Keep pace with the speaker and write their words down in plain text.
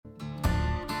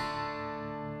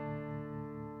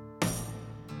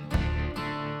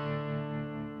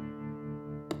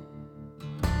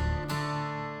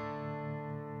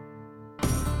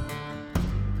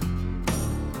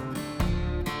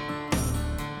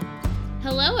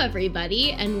Hello,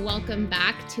 everybody, and welcome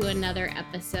back to another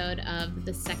episode of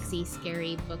the Sexy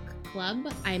Scary Book Club.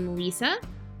 I'm Lisa.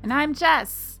 And I'm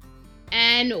Jess.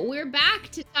 And we're back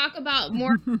to talk about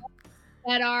more books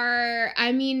that are,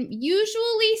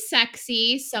 usually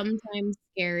sexy, sometimes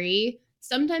scary,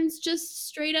 sometimes just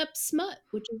straight up smut,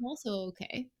 which is also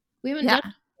okay. We haven't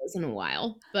done those in a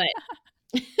while, but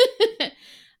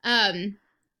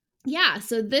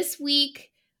so this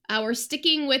week we're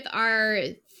sticking with our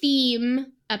theme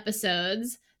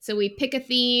episodes. So we pick a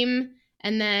theme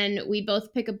and then we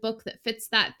both pick a book that fits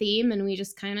that theme and we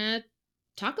just kind of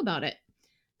talk about it.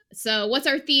 So what's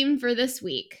our theme for this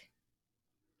week?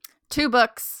 2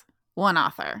 books, 1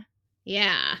 author.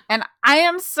 Yeah. And I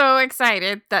am so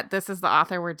excited that this is the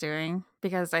author we're doing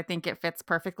because I think it fits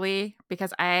perfectly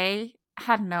because I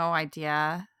had no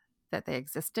idea that they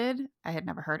existed. I had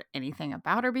never heard anything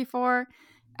about her before.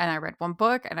 And I read one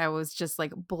book and I was just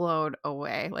like blown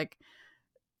away. Like,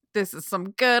 this is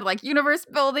some good like universe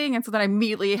building. And so then I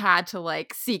immediately had to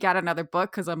like seek out another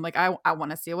book because I'm like, I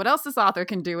want to see what else this author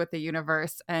can do with the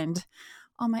universe. And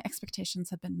all my expectations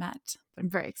have been met. But I'm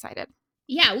very excited.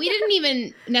 Yeah, we didn't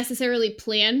even necessarily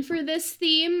plan for this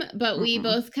theme, but we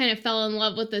both kind of fell in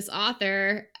love with this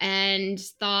author and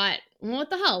thought, well, what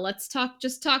the hell? Let's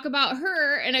just talk about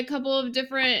her and a couple of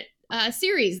different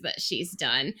series that she's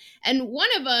done. And one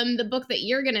of them, the book that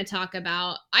you're going to talk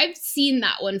about, I've seen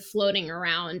that one floating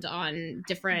around on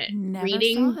different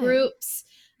reading groups.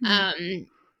 And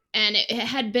it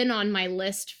had been on my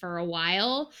list for a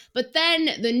while. But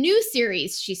then the new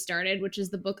series she started, which is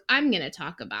the book I'm going to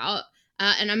talk about,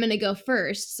 and I'm going to go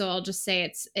first, so I'll just say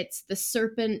it's The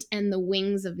Serpent and the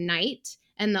Wings of Night,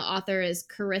 and the author is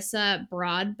Carissa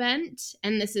Broadbent,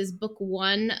 and this is book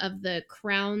 1 of the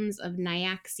Crowns of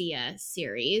Nyaxia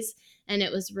series, and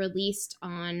it was released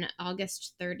on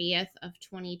August 30th of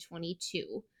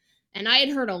 2022. And I had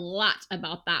heard a lot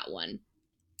about that one.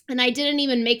 And I didn't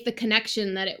even make the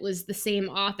connection that it was the same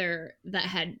author that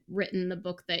had written the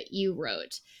book that you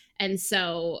wrote. And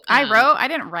so I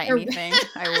didn't write anything.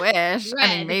 I wish. Read.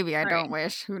 I mean, maybe I don't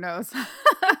wish. Who knows?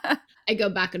 I go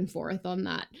back and forth on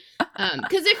that.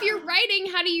 Because if you're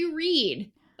writing, how do you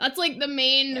read? That's like the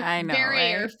main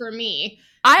barrier for me.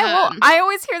 I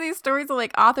always hear these stories of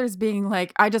like authors being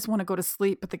like, I just want to go to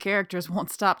sleep, but the characters won't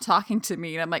stop talking to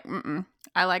me. And I'm like,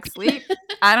 I like sleep.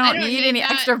 I don't need any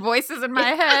extra voices in my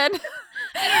head.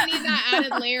 I don't need that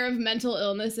added layer of mental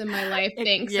illness in my life.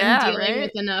 Thanks. I'm dealing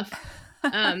with enough.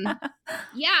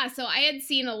 So I had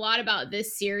seen a lot about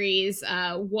this series.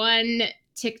 One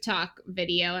TikTok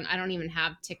video, and I don't even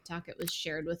have TikTok. It was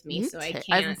shared with me, so I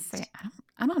can't.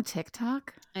 I'm on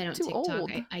TikTok. I don't Too TikTok.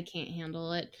 old. I can't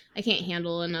handle it. I can't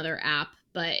handle another app.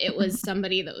 But it was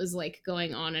somebody that was like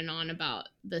going on and on about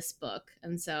this book,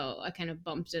 and so I kind of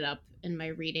bumped it up in my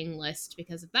reading list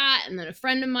because of that. And then a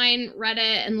friend of mine read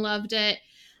it and loved it.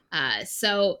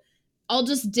 So I'll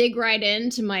just dig right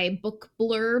into my book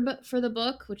blurb for the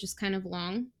book, which is kind of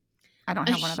long. I don't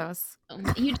have one of those.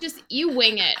 You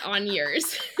wing it on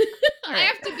yours. I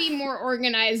have to be more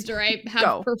organized or I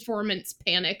have performance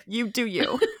panic. You do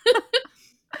you.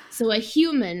 So a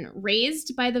human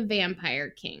raised by the Vampire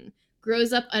King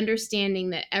grows up understanding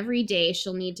that every day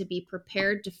she'll need to be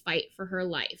prepared to fight for her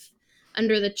life.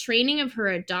 Under the training of her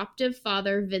adoptive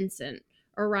father, Vincent,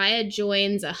 Araya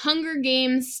joins a Hunger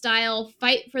Games-style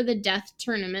fight for the death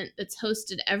tournament that's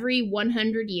hosted every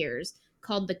 100 years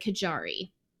called the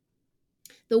Kajari.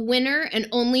 The winner and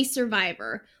only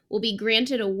survivor will be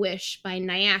granted a wish by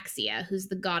Nyaxia, who's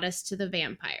the goddess to the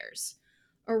vampires.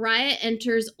 Araya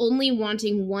enters only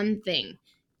wanting one thing,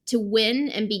 to win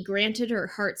and be granted her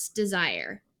heart's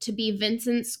desire, to be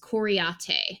Vincent's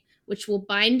Coriate, which will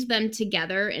bind them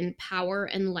together in power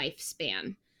and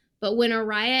lifespan. But when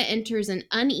Araya enters an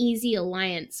uneasy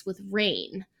alliance with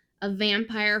Rain, a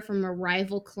vampire from a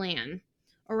rival clan,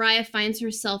 Araya finds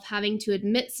herself having to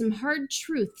admit some hard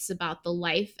truths about the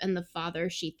life and the father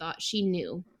she thought she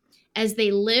knew. As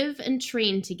they live and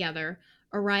train together,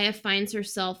 Araya finds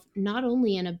herself not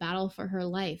only in a battle for her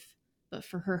life, but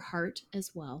for her heart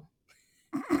as well.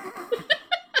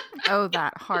 Oh,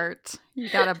 that heart. You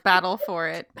got to battle for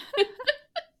it.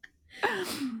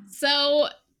 So,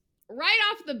 right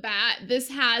off the bat, this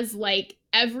has like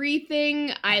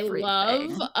everything I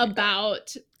love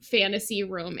about fantasy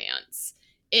romance.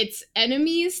 It's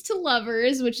enemies to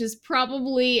lovers, which is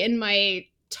probably in my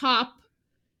top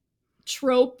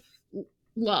trope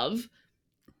love.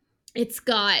 It's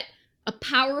got a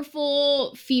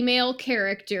powerful female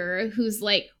character who's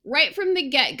like right from the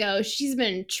get-go, she's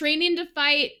been training to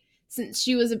fight since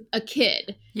she was a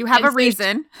kid. You have And a so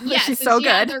reason. She's so she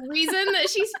good. has a reason that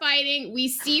she's fighting. We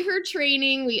see her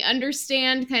training. We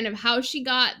understand kind of how she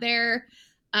got there.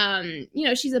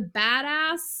 She's a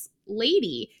badass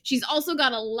lady. She's also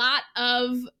got a lot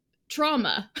of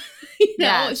trauma.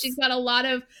 Yes. She's got a lot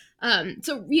of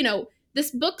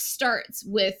this book starts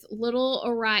with little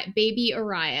baby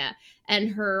Araya, and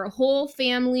her whole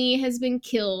family has been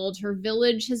killed. Her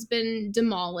village has been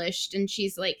demolished, and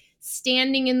she's like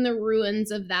standing in the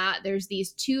ruins of that. There's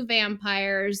these two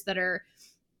vampires that are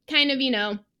kind of,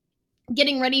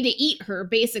 getting ready to eat her,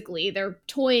 basically. They're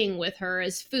toying with her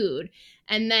as food.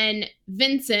 And then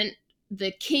Vincent, the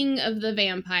king of the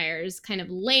vampires, kind of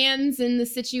lands in the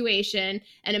situation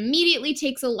and immediately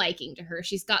takes a liking to her.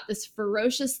 She's got this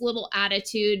ferocious little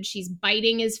attitude. She's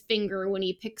biting his finger when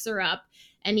he picks her up,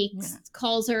 and he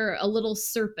calls her a little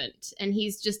serpent. And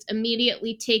he's just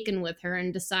immediately taken with her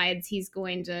and decides he's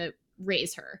going to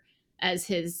raise her as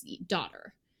his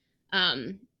daughter.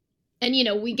 And,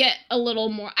 we get a little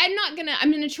more. I'm going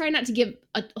to try not to give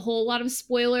a whole lot of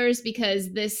spoilers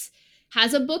because this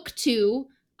has a book 2.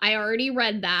 I already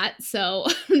read that, so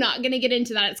I'm not going to get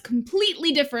into that. It's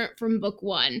completely different from book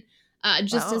 1,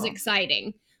 just as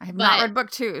exciting. I have not read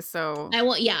book 2, so I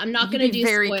won't. Yeah, I'm not going to do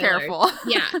very spoilers. Careful.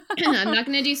 Yeah, I'm not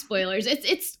going to do spoilers.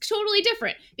 It's totally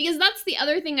different because that's the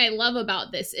other thing I love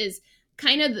about this is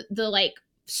kind of the like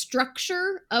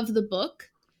structure of the book,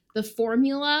 the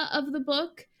formula of the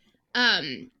book.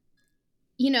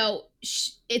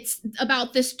 It's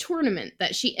about this tournament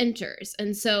that she enters.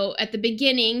 And so at the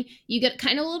beginning, you get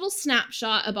kind of a little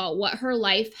snapshot about what her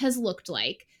life has looked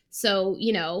like. So,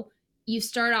 you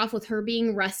start off with her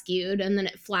being rescued, and then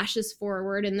it flashes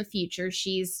forward in the future.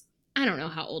 I don't know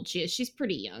how old she is. She's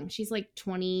pretty young. She's like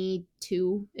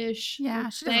 22-ish. Yeah,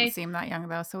 she doesn't seem that young,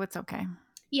 though, so it's okay.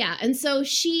 Yeah, and so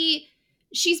she's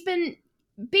been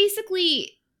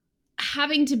basically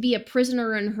having to be a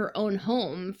prisoner in her own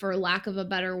home, for lack of a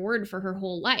better word, for her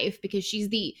whole life, because she's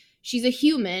a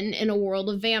human in a world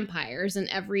of vampires, and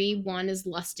everyone is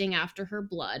lusting after her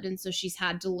blood. And so she's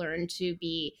had to learn to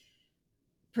be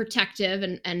protective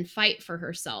and fight for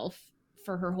herself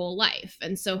for her whole life.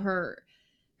 And so her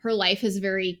life is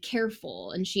very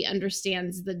careful, and she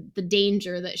understands the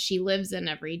danger that she lives in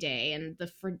every day and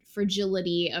the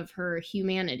fragility of her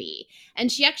humanity. And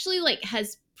she actually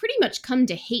has pretty much come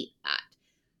to hate that,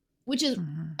 which is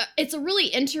it's a really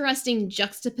interesting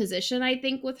juxtaposition, I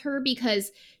think, with her,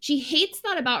 because she hates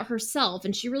that about herself,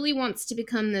 and she really wants to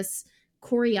become this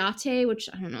Coriate, which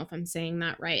I don't know if I'm saying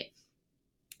that right,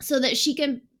 so that she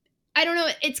can, I don't know,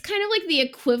 it's kind of like the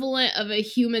equivalent of a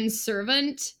human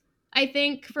servant, I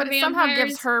think, for vampires. But it somehow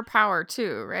gives her power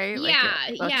too, right?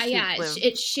 Yeah, yeah.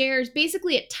 It shares,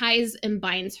 basically it ties and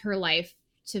binds her life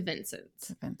to Vincent.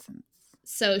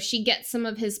 So she gets some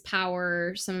of his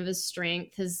power, some of his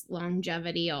strength, his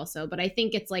longevity also. But I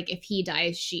think it's like if he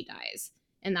dies, she dies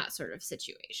in that sort of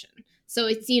situation. So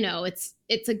it's,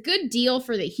 it's a good deal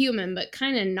for the human, but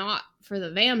kind of not for the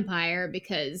vampire,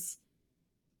 because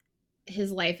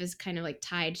his life is kind of like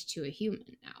tied to a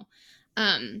human now.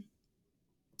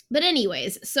 But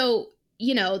anyways, so,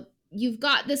 you've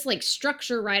got this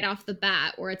structure right off the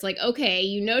bat where it's like, okay,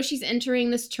 she's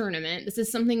entering this tournament. This is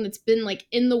something that's been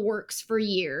in the works for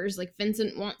years.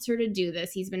 Vincent wants her to do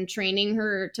this. He's been training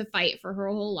her to fight for her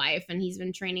whole life, and he's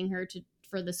been training her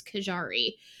for this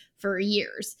Kajari for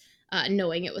years,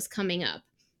 knowing it was coming up.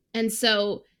 And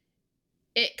so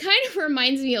it kind of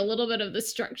reminds me a little bit of the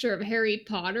structure of Harry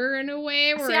Potter in a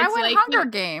way, where I went Hunger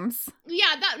Games.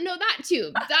 Yeah, that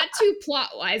too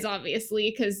plot-wise, obviously,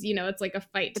 because it's like a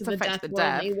fight to the death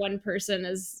where only one person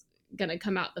is gonna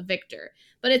come out the victor.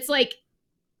 But it's like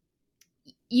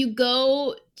you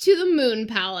go to the Moon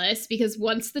Palace, because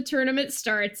once the tournament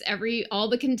starts, all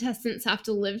the contestants have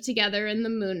to live together in the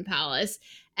Moon Palace,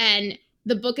 and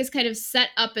the book is kind of set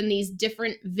up in these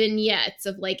different vignettes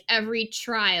of every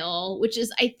trial, which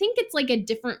is, I think it's a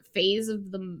different phase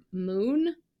of the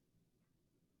moon.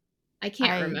 I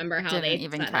can't remember how they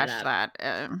even catch that.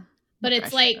 But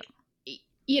it's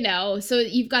so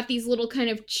you've got these little kind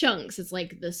of chunks. It's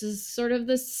this is sort of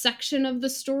this section of the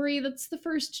story that's the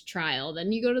first trial.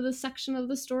 Then you go to the section of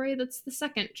the story that's the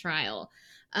second trial.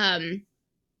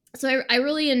 So I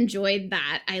really enjoyed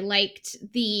that. I liked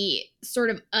the sort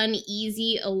of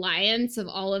uneasy alliance of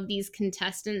all of these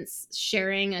contestants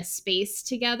sharing a space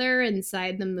together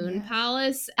inside the Moon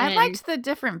Palace. And I liked the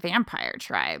different vampire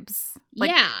tribes.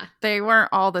 Yeah. They weren't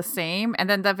all the same. And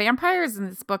then the vampires in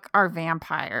this book are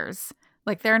vampires.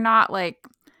 They're not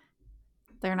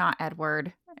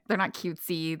Edward. they're not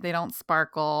cutesy. They don't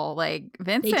sparkle. Like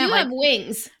They do Vincent, have like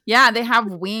wings. yeah, they have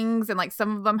wings, and like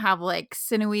some of them have like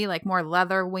sinewy, like more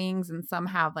leather wings, and some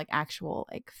have like actual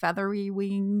like feathery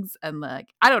wings, and like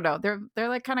I don't know, they're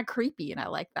like kind of creepy, and I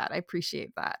like that. I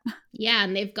appreciate that. Yeah,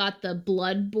 and they've got the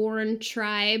Bloodborne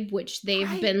tribe, which they've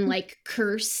Right. been like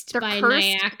cursed They're by cursed.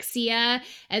 Nyaxia.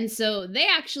 And so they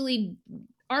actually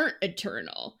aren't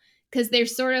eternal because they're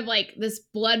sort of like this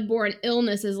bloodborne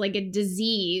illness is like a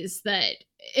disease that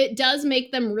it does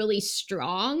make them really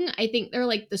strong. I think they're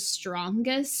like the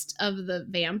strongest of the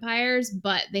vampires,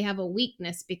 but they have a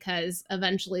weakness because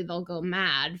eventually they'll go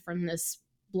mad from this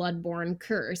bloodborne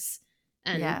curse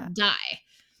Yeah. and die.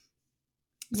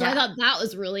 So I Yeah. thought that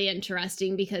was really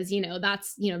interesting because,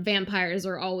 that's, vampires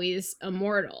are always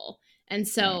immortal. And Right.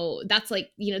 so that's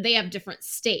like, they have different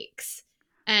stakes.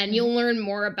 And Right. you'll learn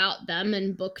more about them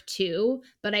in book 2.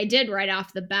 But I did right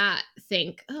off the bat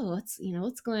think, oh,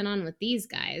 what's going on with these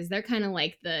guys? They're kind of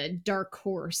like the dark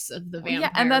horse of the Well, yeah,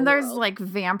 and vampire then there's world. like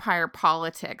vampire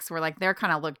politics where like they're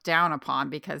kind of looked down upon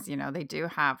because they do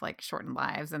have like shortened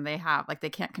lives, and they have like they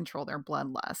can't control their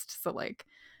bloodlust. So like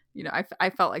I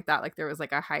felt like that, like there was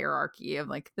like a hierarchy of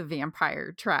like the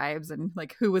vampire tribes and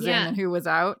like who was in Yeah. and who was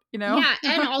out. Yeah,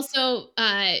 and also,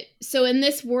 so in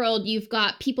this world, you've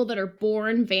got people that are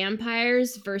born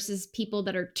vampires versus people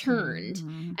that are turned,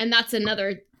 Mm, and that's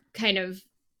another kind of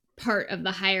part of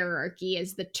the hierarchy.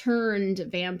 Is the turned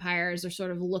vampires are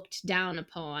sort of looked down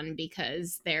upon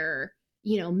because they're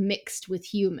mixed with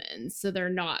humans, so they're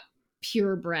not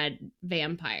purebred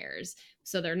vampires,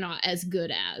 so they're not as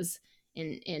good as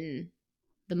in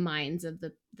the minds of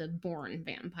the born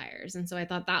vampires. And so I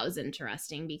thought that was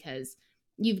interesting because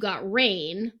you've got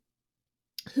Rain,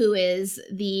 who is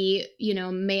the,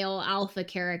 male alpha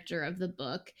character of the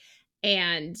book,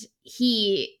 and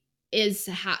he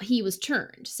was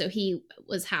turned, so he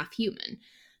was half human.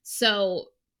 So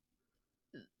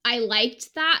I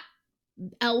liked that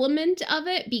element of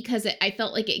it because I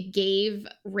felt like it gave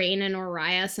Rain and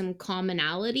Oriah some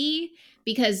commonality,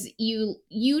 because you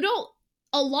don't,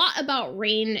 a lot about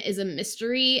Rain is a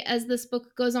mystery as this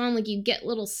book goes on. Like you get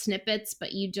little snippets,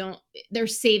 but you don't, they're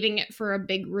saving it for a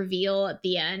big reveal at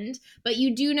the end. But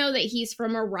you do know that he's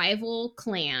from a rival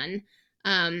clan.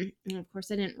 And of course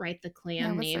I didn't write the yeah, clan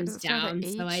does names it start with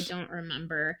down, so I H? don't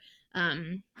remember.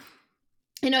 Um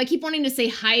I know I keep wanting to say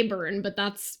Highburn, but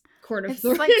that's Court of It's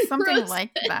Thorn like and something Roses.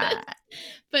 like that.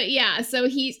 But yeah, so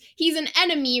he's an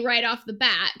enemy right off the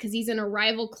bat because he's in a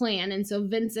rival clan, and so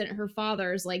Vincent, her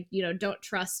father, is like, don't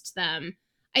trust them.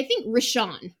 I think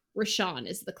Rishon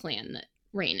is the clan that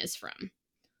Rain is from.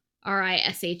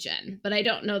 Rishn, but I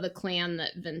don't know the clan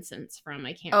that Vincent's from.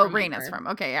 I can't Oh, Rain is remember. from.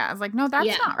 Okay, yeah. I was like, no, that's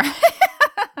Yeah. not right.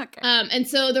 Okay. And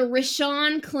so the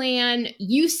Rishon clan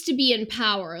used to be in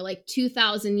power like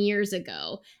 2,000 years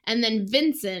ago. And then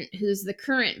Vincent, who's the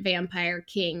current vampire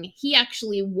king, he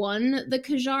actually won the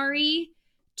Kajari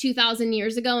 2,000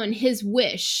 years ago. And his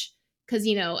wish, because,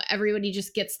 everybody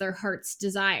just gets their heart's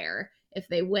desire if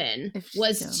they win, If she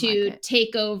was didn't like to it.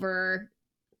 take over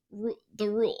the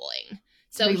ruling. To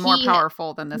So be more he,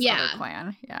 powerful than this other yeah.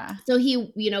 clan. Yeah. So he,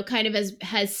 kind of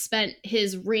has spent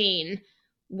his reign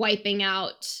wiping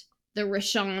out the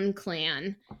Rishon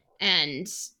clan and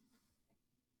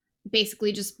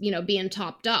basically just, being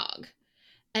top dog.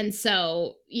 And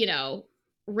so,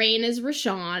 Rain is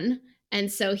Rishon. And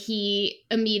so he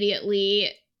immediately,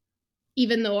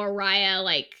 even though Oriah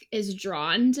like is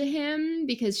drawn to him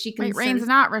because she can Wait, Rain's sense.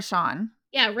 not Rashawn.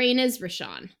 Yeah, Rain is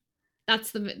Rishon.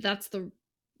 That's the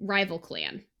rival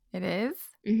clan. It is?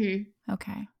 Mm-hmm.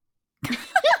 Okay.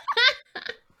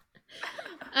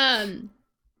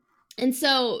 And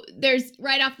so there's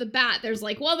right off the bat, there's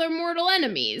like, well, they're mortal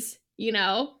enemies,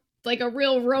 like a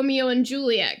real Romeo and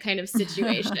Juliet kind of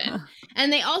situation.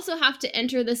 And they also have to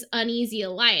enter this uneasy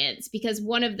alliance because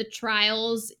one of the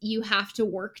trials you have to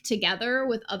work together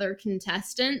with other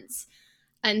contestants.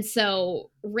 And so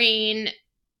Rain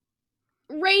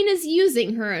is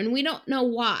using her, and we don't know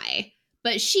why,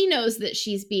 but she knows that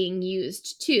she's being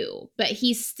used too. But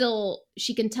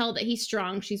she can tell that he's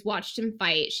strong. She's watched him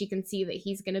fight. She can see that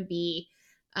he's going to be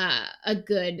a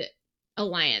good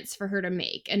alliance for her to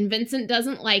make. And Vincent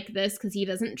doesn't like this because he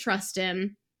doesn't trust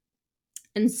him.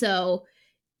 And so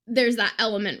there's that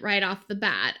element right off the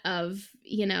bat of,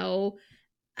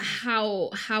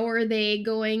 how are they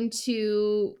going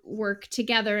to work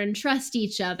together and trust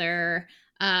each other?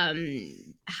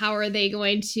 How are they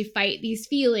going to fight these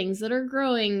feelings that are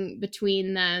growing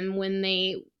between them when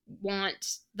they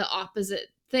want the opposite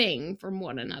thing from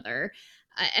one another?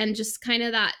 And just kind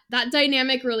of that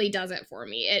dynamic really does it for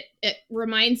me. It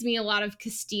reminds me a lot of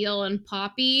Castile and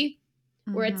Poppy,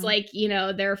 where it's Mm-hmm.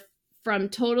 like, they're from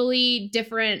totally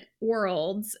different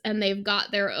worlds and they've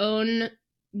got their own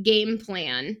game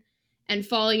plan, and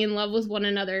falling in love with one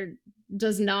another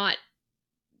does not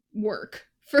work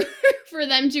for for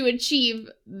them to achieve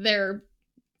their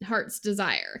heart's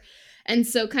desire. And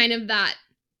so kind of that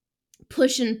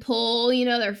push and pull,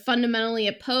 they're fundamentally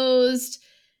opposed,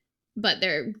 but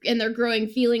they're growing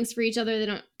feelings for each other. They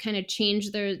don't kind of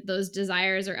change those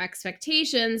desires or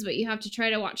expectations, but you have to try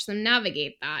to watch them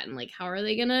navigate that, and like, how are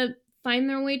they gonna find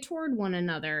their way toward one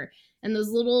another, and those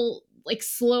little like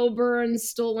slow burn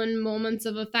stolen moments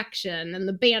of affection, and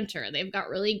the banter. They've got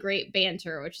really great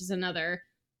banter, which is another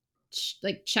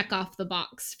like check off the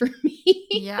box for me.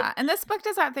 Yeah, and this book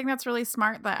does that thing that's really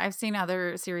smart that I've seen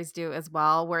other series do as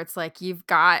well, where it's like you've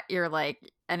got your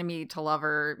like enemy to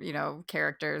lover,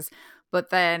 characters, but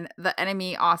then the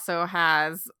enemy also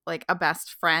has like a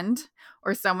best friend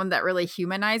or someone that really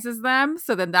humanizes them.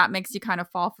 So then that makes you kind of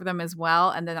fall for them as well.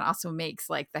 And then it also makes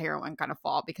like the heroine kind of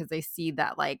fall because they see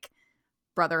that like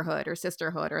brotherhood or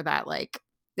sisterhood, or that like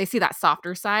they see that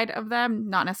softer side of them,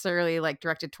 not necessarily like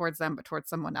directed towards them, but towards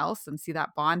someone else, and see that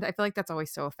bond. I feel like that's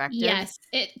always so effective Yes,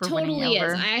 it for winning you totally is.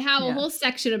 over. I have a Yeah. whole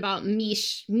section about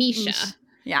Misha,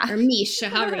 Yeah. or Misha,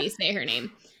 however you say her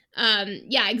name.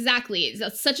 Yeah, exactly.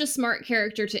 It's such a smart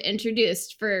character to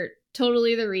introduce for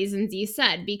totally the reasons you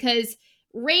said, because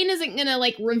Rain isn't gonna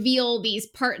like reveal these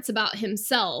parts about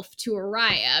himself to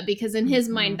Araya, because in his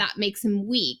mind Mhm. that makes him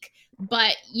weak.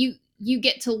 But you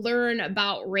get to learn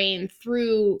about Rain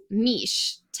through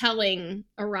Mish telling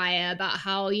Araya about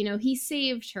how, he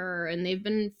saved her and they've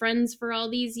been friends for all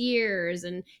these years,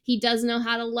 and he does know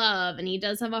how to love, and he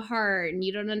does have a heart, and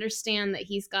you don't understand that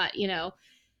he's got,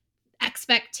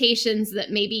 expectations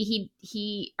that maybe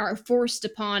he are forced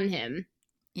upon him.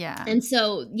 Yeah. And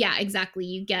so, yeah, exactly.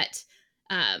 You get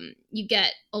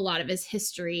a lot of his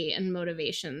history and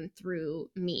motivation through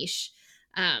Mish.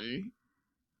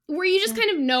 Where you just Yeah.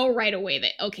 kind of know right away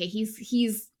that, okay,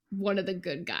 he's one of the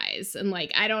good guys, and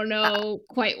like, I don't Uh, know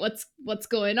quite what's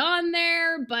going on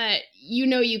there, but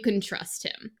you can trust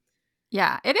him.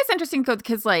 yeah. It is interesting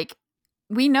because like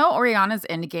we know Oriana's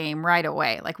end game right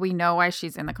away. Like we know why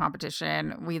she's in the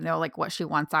competition. We know like what she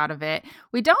wants out of it.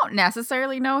 We don't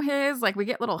necessarily know his. Like we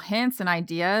get little hints and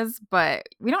ideas, but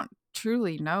we don't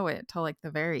truly know it till like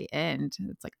the very end.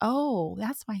 It's like, oh,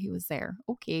 that's why he was there.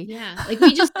 Okay. Yeah, like,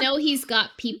 we just know he's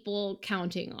got people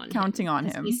counting on Counting him on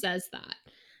because he him. says that.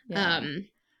 Yeah. um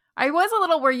I was a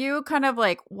little, were you kind of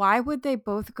like, why would they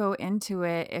both go into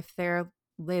it if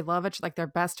they love each, like they're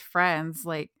best friends?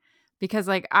 Like, because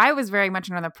like I was very much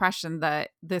under the impression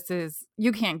that this is,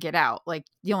 you can't get out. Like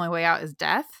the only way out is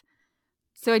death.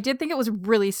 So I did think it was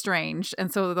really strange.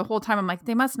 And so the whole time I'm like,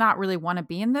 they must not really want to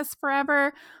be in this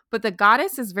forever. But the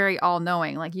goddess is very all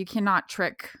knowing. Like you cannot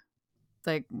trick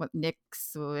like what Nyx,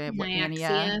 what Nyaxia.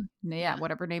 Ania, yeah, Yeah.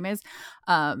 whatever her name is.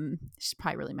 She's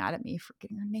probably really mad at me for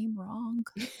getting her name wrong.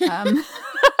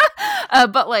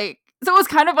 Um, but like, so it was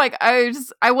kind of like I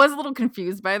was a little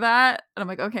confused by that, and I'm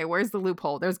like, okay, where's the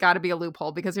loophole? There's got to be a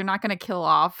loophole because you're not going to kill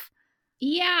off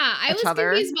Yeah, I each was other.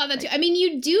 confused about that too. Like, I mean,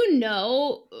 you do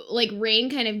know, like, Rain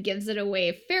kind of gives it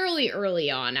away fairly early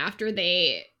on after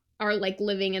they are like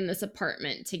living in this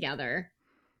apartment together.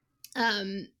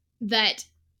 Um, that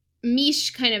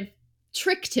Mish kind of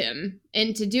tricked him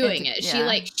into doing it.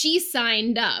 yeah, She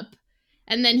signed up,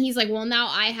 and then he's like, "Well, now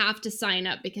I have to sign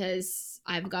up because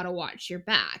I've got to watch your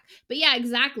back." But yeah,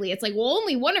 exactly. It's like, well,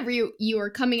 only one of you are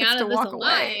coming gets out to of this walk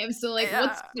away. alive. So like,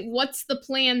 Yeah, what's the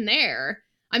plan there?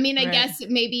 I mean, I right. guess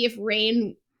maybe if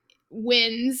Rain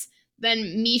wins,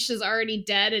 then Misha's already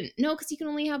dead, and no, because he can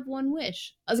only have one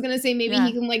wish. I was gonna say maybe Yeah,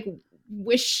 he can like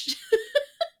wish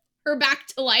her back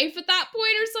to life at that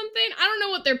point or something. I don't know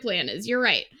what their plan is. You're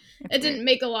right. it's It weird. didn't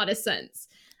make a lot of sense.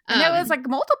 And it was like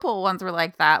multiple ones were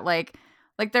like that. Like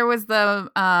there was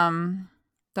the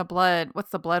blood,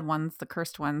 what's the blood ones, the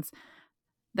cursed ones.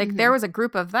 Like there Mhm. was a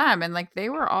group of them and like they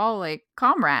were all like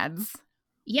comrades.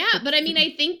 Yeah, But but I mean,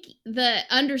 I think the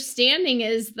understanding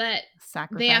is that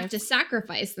they have to sacrifice.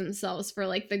 sacrifice themselves for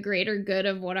like the greater good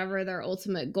of whatever their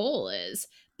ultimate goal is.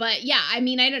 But yeah, I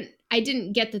mean, I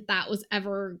didn't get that was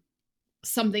ever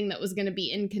something that was going to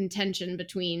be in contention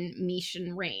between Mish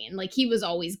and Rain. Like, he was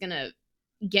always going to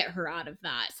get her out of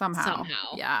that Somehow.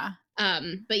 somehow. Yeah.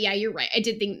 But yeah, you're right. I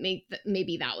did think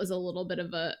maybe that was a little bit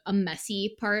of a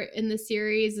messy part in the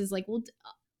series. Is like, well,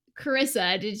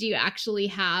 Carissa, did you actually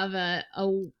have a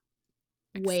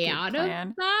way Escape out of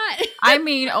plan. that? I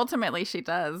mean, ultimately she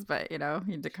does, but you know,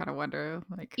 you kind of wonder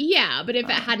like Yeah, but if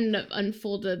it uh, hadn't have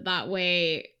unfolded that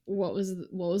way, what was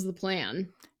the plan?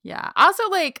 yeah. Also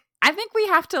like I think we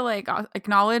have to like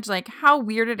acknowledge like how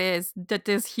weird it is that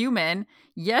this human,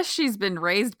 yes, she's been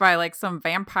raised by like some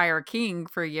vampire king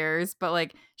for years, but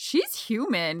like she's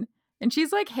human and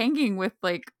she's like hanging with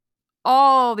like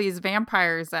all these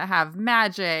vampires that have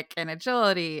magic and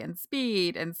agility and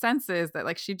speed and senses that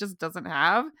like she just doesn't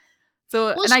have. So,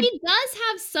 Well, and I, she does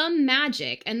have some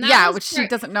magic, and that yeah, was which she part.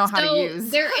 doesn't know how to So use.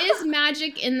 there is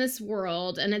magic in this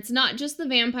world, and it's not just the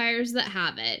vampires that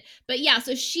have it. But yeah,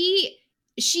 so she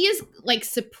is like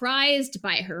surprised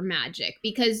by her magic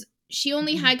because she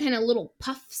only Mhm. had kind of little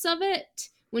puffs of it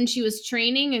when she was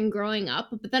training and growing up,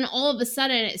 but then all of a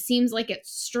sudden it seems like it's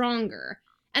stronger.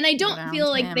 And I don't feel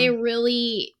Around like they him.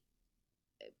 really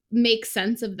make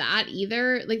sense of that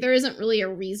either. Like there isn't really a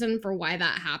reason for why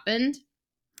that happened.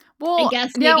 I Well,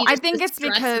 guess no, maybe I just the think it's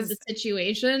stress of the because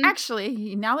situation.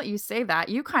 actually, now that you say that,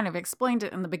 you kind of explained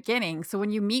it in the beginning. So when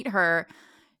you meet her,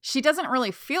 she doesn't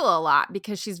really feel a lot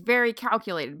because she's very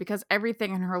calculated because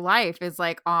everything in her life is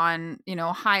like on,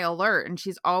 high alert and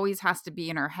she's always has to be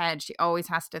in her head. She always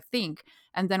has to think.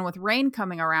 And then with Rain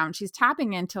coming around, she's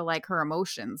tapping into like her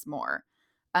emotions more.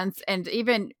 And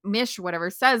even Mish, whatever,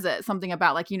 says it something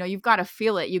about like, you've got to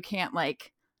feel it. You can't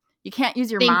use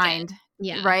your Think it. mind,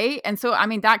 Yeah. right? And so, I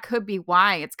mean, that could be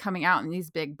why it's coming out in these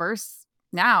big bursts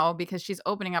now because she's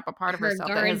opening up a part of Her herself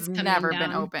that has guard's coming never been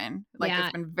down. open. Like it's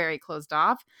Yeah. been very closed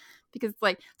off. Because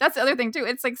like that's the other thing too.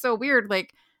 It's like so weird.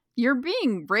 Like you're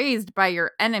being raised by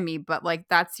your enemy, but like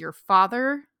that's your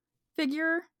father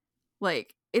figure.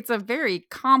 Like it's a very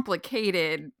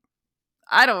complicated.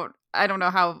 I don't know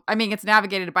how. I mean, it's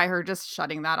navigated by her just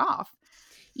shutting that off.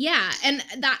 Yeah. And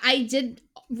that I did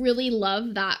really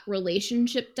love that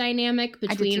relationship dynamic I did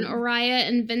between too. Araya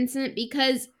and Vincent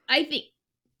because I think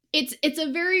it's a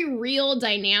very real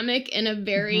dynamic in a Mm-hmm.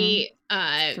 very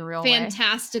Surreal way.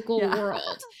 fantastical Yeah.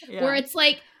 world where Yeah. it's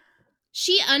like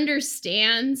she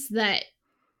understands that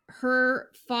her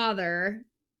father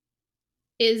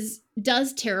is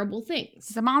does terrible He's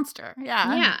things. a monster.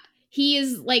 Yeah. Yeah. He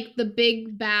is like the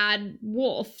big bad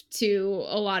wolf to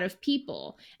a lot of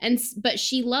people. But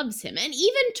she loves him. And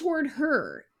even toward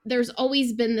her, there's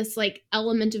always been this like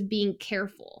element of being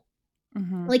careful.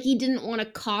 Mm-hmm. Like he didn't want to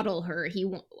coddle her.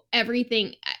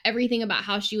 Everything about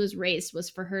how she was raised was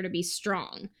for her to be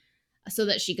strong so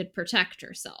that she could protect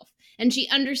herself. And she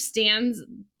understands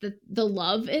the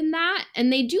love in that,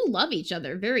 and they do love each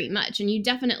other very much. And you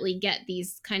definitely get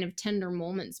these kind of tender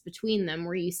moments between them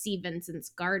where you see Vincent's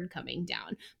guard coming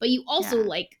down, but you also Yeah.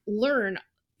 like learn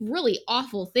really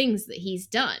awful things that he's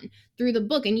done through the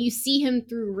book, and you see him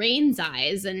through Rain's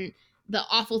eyes and the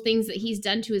awful things that he's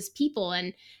done to his people,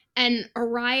 and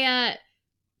Araya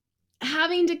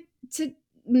having to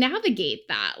navigate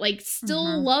that, like still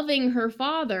Mm-hmm. loving her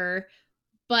father,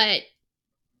 but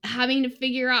having to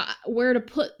figure out where to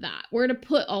put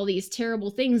all these terrible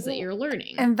things that Well, you're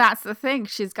learning. and that's the thing.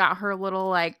 She's got her little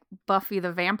like Buffy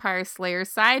the Vampire Slayer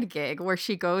side gig where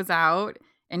she goes out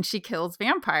and she kills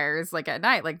vampires like at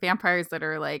night, like vampires that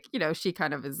are like, she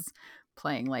kind of is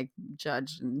playing like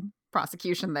judge and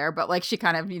prosecution there, but like she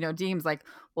kind of, deems like,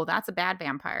 well, that's a bad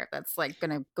vampire that's like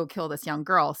gonna go kill this young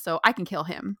girl, so I can kill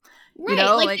him. Right,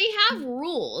 like Like they have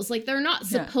rules. Like they're not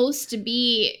yeah. supposed to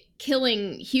be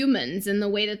killing humans in the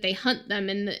way that they hunt them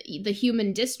in the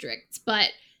human districts, but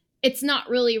it's not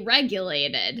really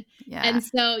regulated. Yeah. And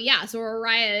so yeah, so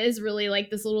Araya is really like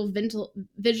this little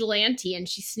vigilante, and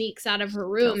she sneaks out of her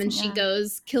room Kills and him, she yeah.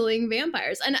 goes killing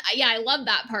vampires. And yeah, I love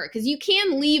that part because you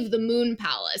can leave the Moon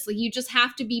Palace. Like you just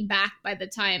have to be back by the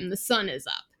time the sun is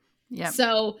up. Yep.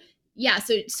 So yeah,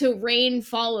 so Rain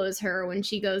follows her when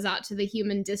she goes out to the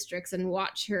human districts and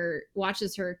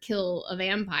watches her kill a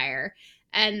vampire.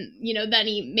 And then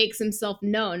he makes himself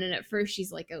known, and at first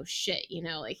she's like, oh shit,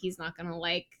 like he's not gonna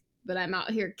like that I'm out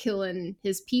here killing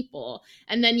his people.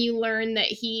 And then you learn that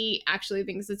he actually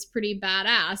thinks it's pretty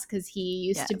badass because he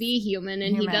used to Yes. be human,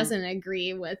 and he Human. doesn't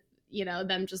agree with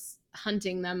them just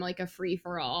hunting them like a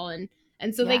free-for-all.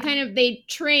 And so Yeah. they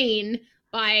train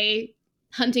by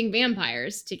hunting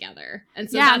vampires together.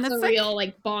 And so Yeah, and that's a it's like real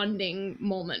like bonding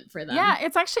moment for yeah, them.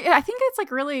 it's actually I think it's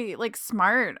like really like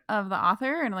smart of the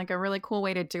author and like a really cool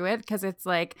way to do it because it's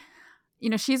like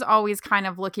she's always kind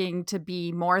of looking to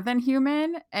be more than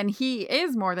human and he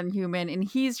is more than human and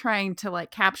he's trying to like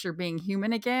capture being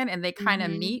human again and they kind of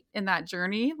Mm-hmm. meet in that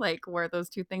journey like where those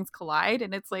two things collide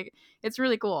and it's like it's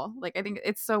really cool. Like I think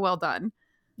it's so well done.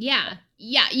 Yeah.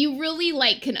 Yeah. You really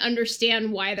like can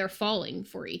understand why they're falling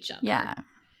for each other. Yeah.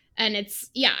 And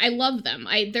yeah, I love them.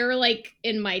 They're like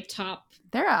in my top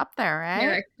They're up there, right?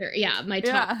 character. Yeah, my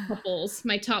top Yeah. couples,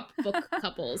 my top book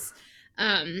couples.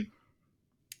 Um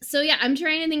So yeah, I'm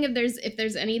trying to think if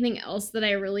there's anything else that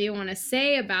I really want to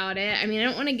say about it. I mean, I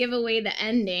don't want to give away the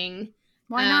ending.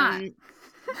 Why not? Um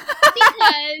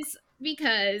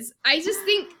because I just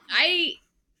think I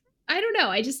don't know,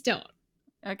 I just don't.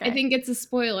 I Okay. think it's a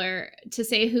spoiler to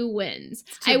say who wins.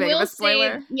 It's too I big of will a say,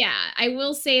 spoiler. yeah, I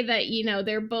will say that,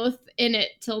 they're both in it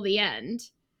till the end.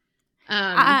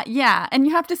 Um, Yeah. And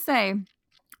you have to say,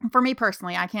 for me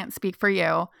personally, I can't speak for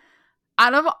you.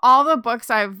 Out of all the books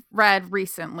I've read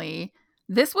recently,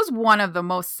 this was one of the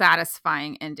most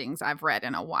satisfying endings I've read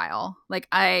in a while. Like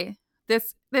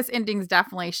this ending's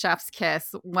definitely chef's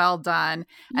kiss. Well done.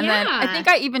 And then I yeah. think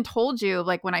I even told you,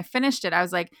 like, when I finished it, I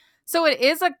was like, so it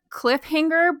is a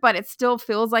cliffhanger, but it still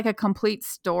feels like a complete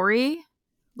story.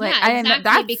 Like, Yeah, exactly.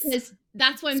 that's Because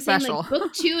that's why I'm saying, like, special.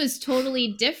 book two is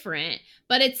totally different,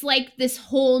 but it's like this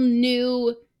whole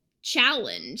new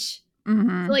challenge.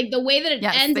 So, Mm-hmm. like, the way that it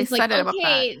Yes, ends they is like, set it up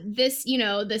that. okay, this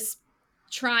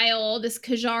trial, this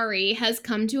Kajari has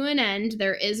come to an end.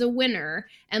 There is a winner.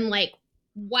 And, like,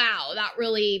 wow, that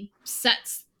really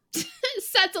sets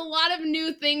sets a lot of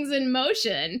new things in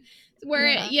motion.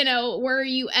 Where, Yeah. where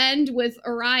you end with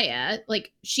Araya,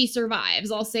 like, she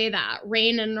survives. I'll say that.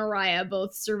 Rain and Araya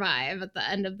both survive at the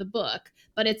end of the book.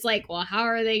 But it's like, well, how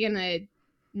are they going to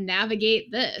navigate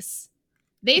this?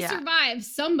 They Yeah. survive.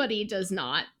 Somebody does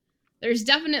not. There's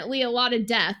definitely a lot of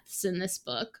deaths in this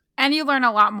book. And you learn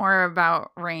a lot more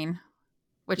about Rain,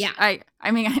 which Yeah.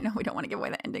 I mean, I know we don't want to give away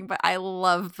the ending, but I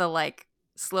love the like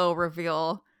slow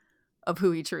reveal of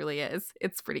who he truly is.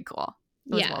 It's pretty cool.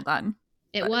 It was Yeah. well done.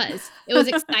 It But was. It was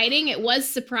exciting. It was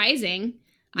surprising.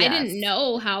 I didn't yes.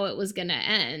 know how it was going to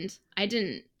end. I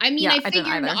mean, Yeah, I I didn't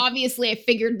figured, either. obviously, I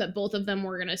figured that both of them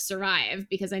were going to survive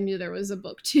because I knew there was a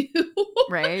book two.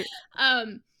 Right?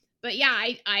 um, but yeah,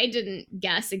 I didn't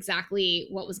guess exactly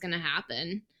what was going to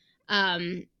happen.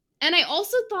 Um, and I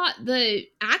also thought the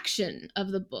action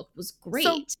of the book was So,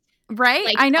 great. right?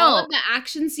 Like, I all know. of the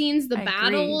action scenes, the I agree.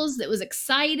 battles, it was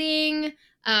exciting.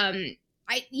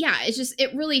 It's just,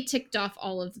 it really ticked off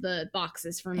all of the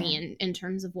boxes for me Yeah. in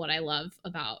terms of what I love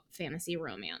about fantasy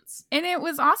romance. And it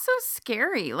was also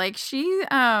scary. Like she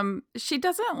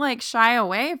doesn't like shy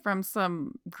away from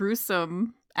some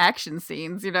gruesome action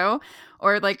scenes,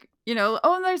 Or like, oh,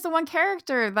 and there's the one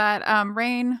character that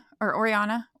Rain or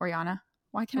Oriana.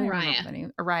 Why can't I remember Araya. the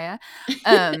name? Araya.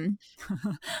 Um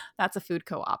that's a food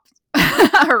co-op.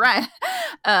 Araya.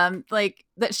 Like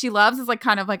that she loves is like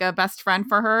kind of like a best friend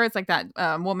for her. It's like that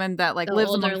woman that like The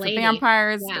lives older amongst the lady.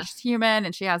 vampires, but Yeah. she's human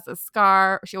and she has this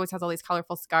scar. She always has all these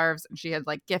colorful scarves, and she had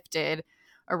like gifted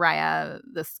Araya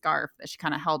this scarf that she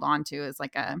kind of held on to as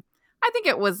like I think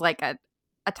it was like a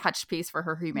touch piece for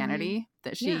her Mm-hmm. humanity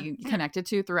that Yeah. she Yeah. connected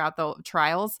to throughout the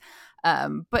trials.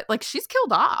 But like she's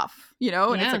killed off,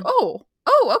 and it's Yeah. like, oh,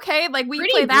 okay, like we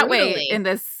play Pretty that way in brutally.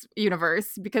 this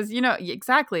universe because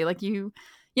exactly, like you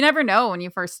never know when you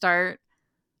first start,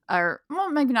 or well,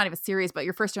 maybe not even series, but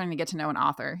you're first starting to get to know an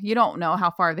author. You don't know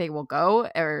how far they will go,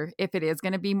 or if it is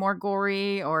going to be more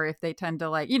gory, or if they tend to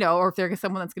like, or if they're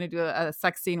someone that's going to do a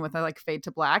sex scene with a like fade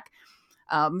to black.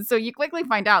 So you quickly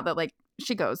find out that like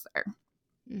she goes there.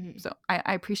 Mm-hmm. So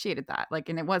I appreciated that. Like,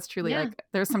 and it was truly Yeah. like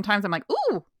there's sometimes I'm like,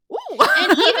 ooh,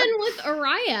 And even ooh, with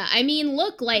Araya, I mean,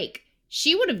 look, like,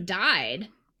 she would have died.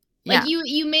 Like, yeah,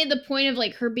 you made the point of,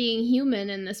 like, her being human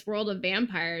in this world of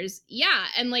vampires. Yeah,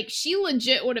 and, like, she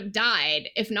legit would have died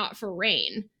if not for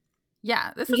Rain.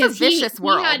 yeah. This is a Because vicious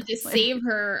he had world. to save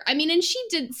her. I mean, and she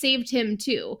did saved him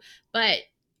too, but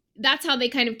that's how they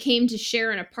kind of came to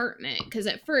share an apartment. Because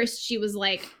at first she was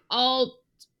like,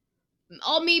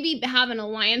 I'll maybe have an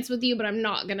alliance with you, but I'm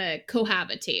not gonna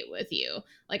cohabitate with you.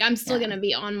 Like, I'm still Yeah, gonna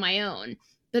be on my own.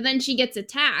 But then she gets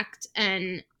attacked,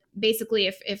 and basically,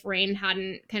 if Rain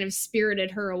hadn't kind of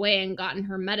spirited her away and gotten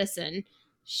her medicine,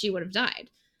 she would have died.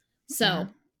 yeah, So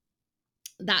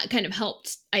that kind of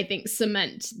helped, I think,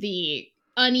 cement the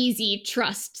uneasy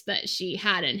trust that she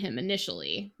had in him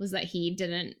initially, was that he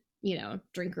didn't,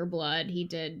 drink her blood. He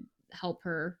did help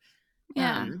her.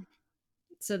 yeah.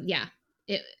 So yeah,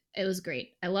 it it was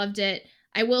great. I loved it.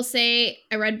 I will say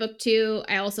I read book 2.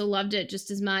 I also loved it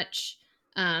just as much.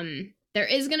 There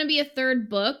is going to be a third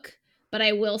book, but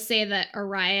I will say that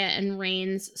Araya and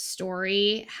Rain's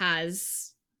story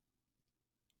has,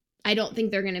 I don't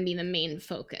think they're going to be the main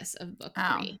focus of book Oh,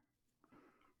 3.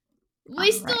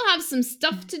 They all still right. have some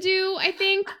stuff to do, I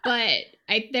think, but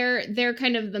they're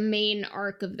kind of the main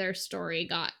arc of their story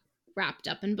got wrapped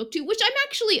up in book 2, which I'm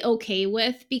actually okay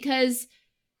with, because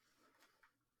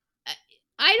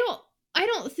I don't I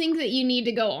don't think that you need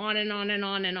to go on and on and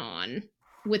on and on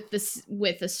with this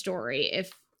with a story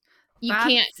if you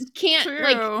That's can't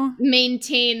like true.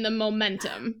 maintain the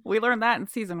momentum. We learned that in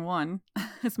season 1.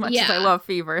 As much as I Yeah. love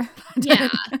Fever. Yeah.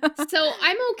 So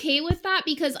I'm okay with that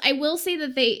because I will say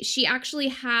that she actually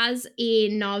has a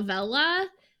novella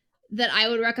that I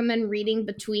would recommend reading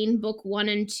between book 1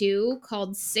 and 2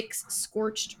 called Six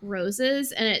Scorched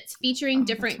Roses. And it's featuring Oh, that's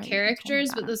different right. You told me characters,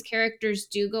 but that. those characters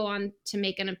do go on to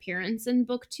make an appearance in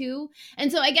book 2. And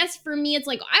so I guess for me, it's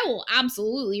like, I will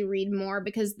absolutely read more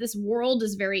because this world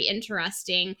is very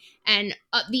interesting and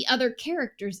the other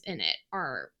characters in it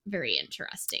are very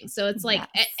interesting. So it's like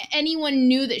Yes. anyone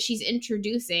new that she's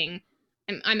introducing,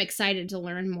 I'm excited to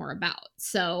learn more about.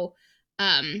 So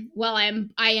while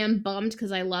I am bummed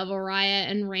because I love Oriah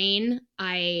and Rain,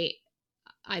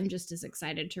 I'm just as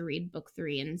excited to read book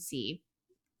 3 and see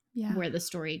where the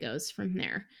story goes from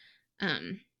there.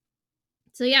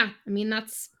 So yeah, I mean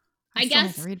that's I still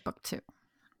need to read book 2.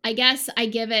 I guess I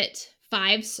give it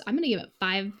 5. I'm gonna give it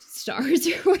 5 stars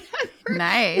or whatever.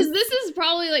 Nice. Because this is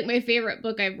probably like my favorite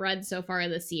book I've read so far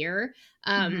this year.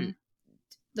 My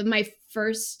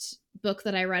first book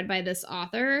that I read by this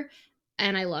author,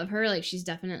 and I love her. Like she's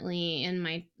definitely in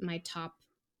my top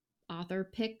author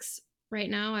picks right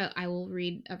now. I will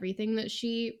read everything that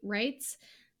she writes.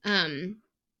 And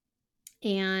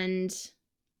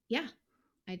yeah,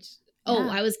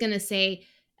 I was gonna say,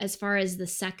 as far as the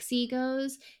sexy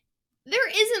goes, there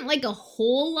isn't like a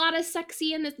whole lot of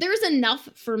sexy in this. There's enough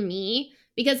for me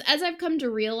because as I've come to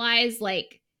realize,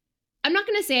 like, I'm not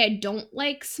going to say I don't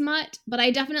like smut, but I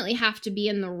definitely have to be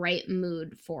in the right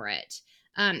mood for it.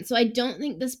 So I don't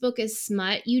think this book is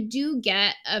smut. You do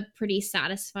get a pretty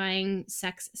satisfying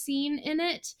sex scene in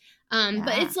it.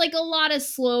 But it's like a lot of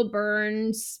slow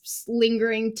burns,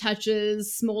 lingering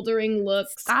touches, smoldering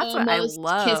looks, That's what I almost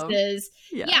love. kisses.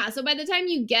 Yeah. So by the time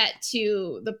you get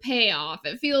to the payoff,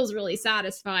 it feels really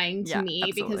satisfying to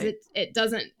me because it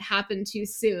doesn't happen too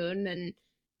soon. And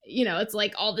it's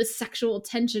like all this sexual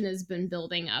tension has been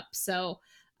building up. So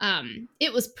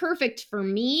it was perfect for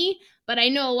me, but I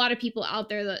know a lot of people out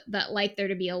there that like there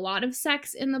to be a lot of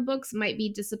sex in the books might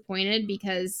be disappointed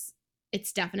because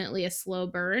it's definitely a slow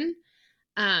burn.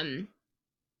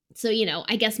 So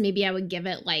I guess maybe I would give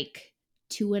it like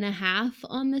 2.5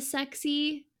 on the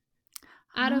sexy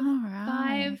out of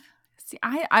 5. See,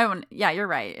 I don't. Yeah, you're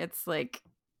right. It's like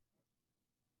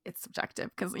it's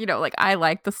subjective because like I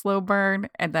like the slow burn,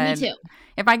 and then Me too.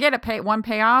 if I get one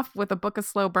payoff with a book of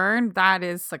slow burn, that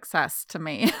is success to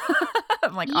me.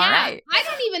 I'm like, all right. I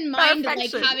don't even mind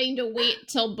like having to wait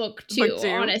till book 2,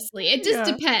 honestly. It just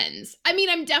depends. I mean,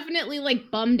 I'm definitely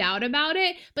like bummed out about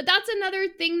it, but that's another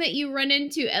thing that you run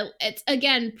into. It's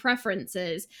again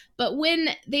preferences, but when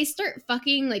they start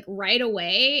fucking like right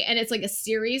away and it's like a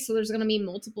series, so there's going to be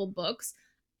multiple books,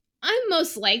 I'm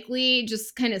most likely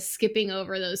just kind of skipping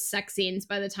over those sex scenes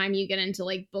by the time you get into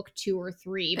like book 2 or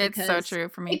 3 because it's so true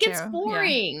for me. It gets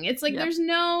boring. It's like there's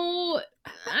no,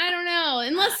 I don't know,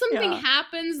 unless something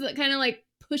happens that kind of like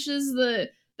pushes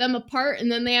them apart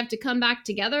and then they have to come back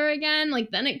together again. Like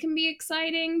then it can be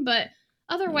exciting, but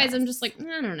otherwise I'm just like,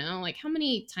 I don't know, like how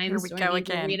many times do I need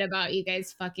to read about you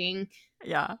guys fucking?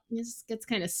 Yeah, it just gets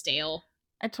kind of stale.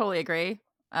 I totally agree.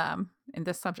 And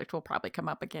this subject will probably come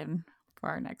up again for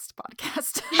our next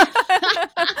podcast.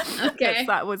 Okay.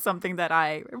 That was something that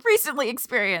I recently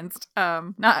experienced.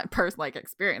 Not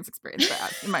experience, but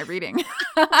in my reading.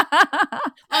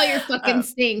 Oh, you're fucking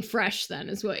staying fresh then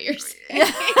is what you're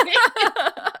saying.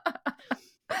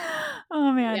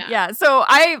 Oh man. Yeah. So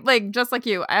I just like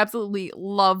you, I absolutely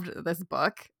loved this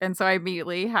book. And so I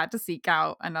immediately had to seek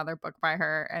out another book by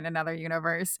her and another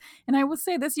universe. And I will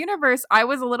say this universe, I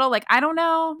was a little like, I don't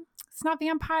know. It's not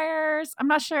vampires. I'm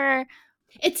not sure.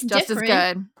 It's just different.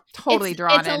 As good. Totally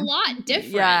drawn It's in. a lot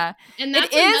different. Yeah. And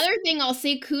that's another thing I'll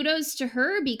say kudos to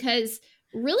her because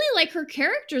really like her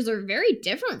characters are very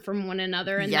different from one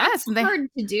another. And that's hard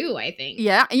to do, I think.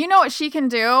 Yeah. And you know what she can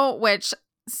do, which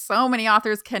so many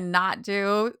authors cannot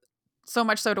do, so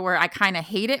much so to where I kind of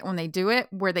hate it when they do it,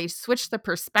 where they switch the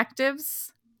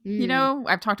perspectives.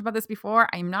 I've talked about this before.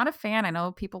 I'm not a fan. I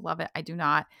know people love it. I do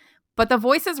not. But the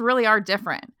voices really are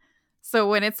different. So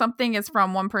when it's something is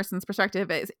from one person's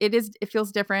perspective, it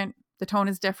feels different. The tone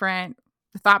is different.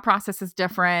 The thought process is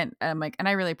different. And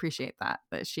I really appreciate that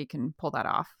she can pull that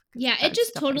off. Yeah, it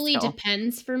just totally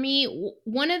depends for me.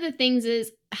 One of the things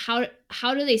is how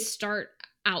do they start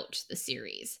out the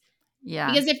series?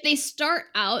 Yeah. Because if they start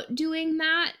out doing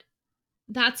that,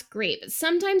 that's great. But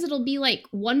sometimes it'll be like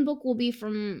one book will be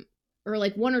from or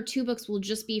like 1 or 2 books will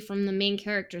just be from the main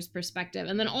character's perspective,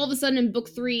 and then all of a sudden in book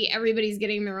 3 everybody's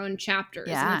getting their own chapters,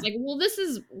 and it's like, well, this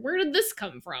is, where did this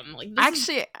come from? Like, this is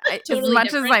Actually, as totally much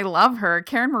as different. I love her,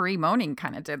 Karen Marie Moning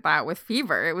kind of did that with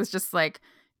Fever. It was just like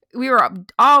we were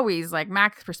always like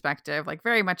Mac's perspective, like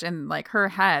very much in like her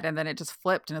head, and then it just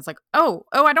flipped, and it's like, oh,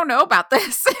 I don't know about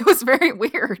this. It was very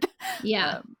weird.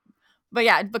 Yeah. But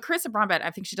Carissa Broadbent, I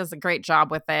think she does a great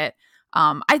job with it.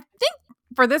 I think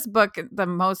for this book, the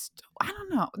most, I don't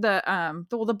know,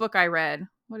 the book I read,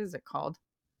 what is it called?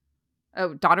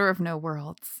 Oh, Daughter of No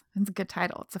Worlds. It's a good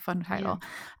title. It's a fun title.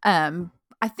 Yeah.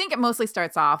 I think it mostly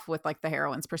starts off with like the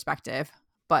heroine's perspective,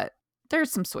 but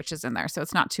there's some switches in there, so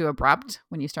it's not too abrupt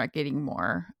when you start getting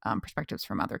more perspectives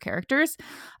from other characters.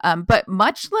 But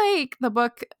much like the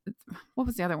book, what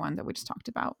was the other one that we just talked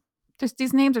about?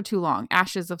 These names are too long.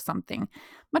 Ashes of something.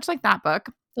 Much like that book.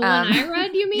 The one I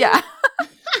read, you mean? Yeah.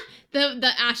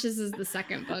 The Ashes is the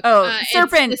second book. Oh,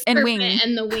 Serpent it's and Serpent Wings.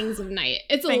 and the Wings of Night.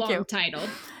 It's a long title.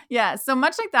 Yeah. So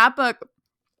much like that book,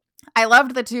 I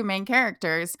loved the 2 main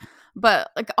characters,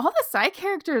 but like all the side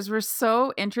characters were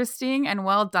so interesting and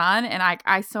well done. And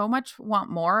I so much want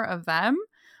more of them.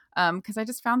 Because I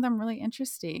just found them really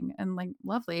interesting and like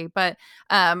lovely. But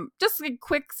just a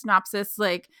quick synopsis,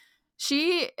 like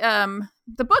the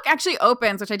book actually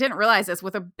opens, which I didn't realize this,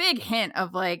 with a big hint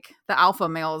of like the alpha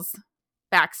male's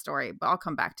backstory, but I'll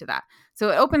come back to that. So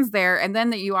it opens there, and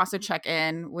then that you also check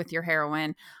in with your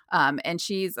heroine, and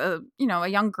she's a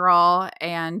young girl,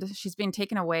 and she's being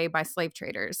taken away by slave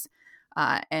traders.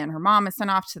 And her mom is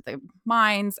sent off to the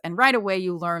mines, and right away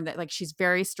you learn that like she's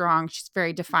very strong, she's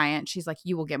very defiant. She's like,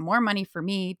 you will get more money for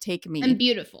me, take me. And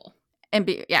beautiful.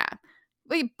 Yeah.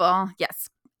 Well, yes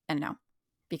and no,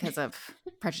 because of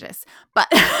prejudice. But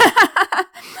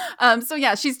so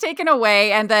yeah, she's taken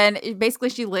away, and then basically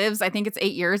she lives, I think it's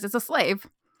 8 years as a slave.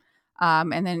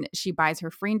 And then she buys her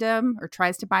freedom, or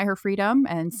tries to buy her freedom,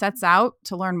 and sets out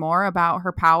to learn more about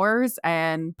her powers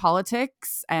and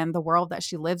politics and the world that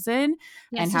she lives in.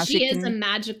 Yeah, and so how she is a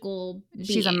magical being.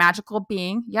 She's a magical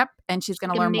being. Yep. And she's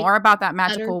going to learn more about that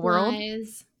magical world.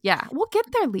 Yeah. We'll get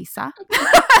there, Lisa.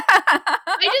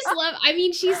 I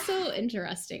mean, she's so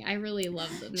interesting. I really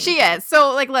love them. She is.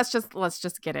 So like, let's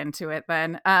just get into it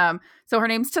then. So her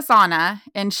name's Tasana,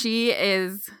 and she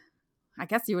is, I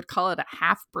guess you would call it a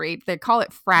half-breed. They call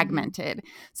it fragmented. Mm-hmm.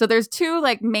 So there's 2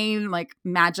 like main like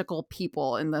magical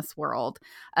people in this world.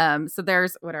 So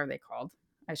there's, what are they called?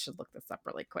 I should look this up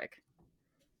really quick.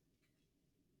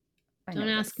 Don't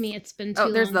ask me. It's been too long.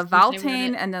 Oh, there's the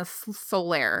Valtane and the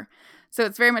Solaire. So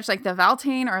it's very much like the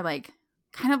Valtane are like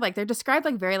kind of like, they're described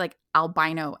like very like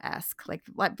albino-esque, like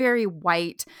very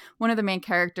white. One of the main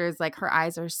characters, like her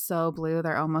eyes are so blue,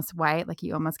 they're almost white, like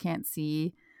you almost can't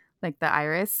see like the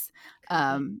iris.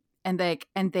 And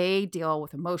they deal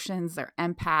with emotions. They're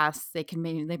empaths. They can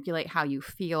manipulate how you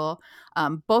feel.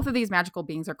 Both of these magical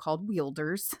beings are called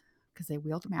wielders because they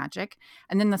wield magic.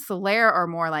 And then the Solaire are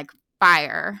more like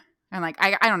fire. And like,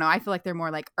 I don't know, I feel like they're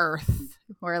more like earth,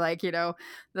 or like, the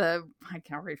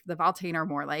Valtane are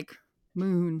more like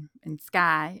moon and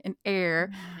sky and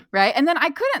air, right? And then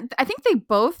I think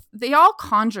they all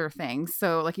conjure things.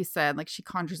 So like you said, like she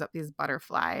conjures up these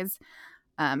butterflies,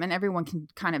 and everyone can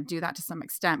kind of do that to some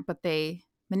extent, but they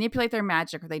manipulate their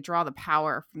magic, or they draw the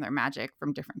power from their magic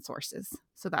from different sources.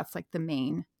 So that's like the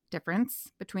main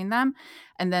difference between them.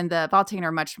 And then the Valtane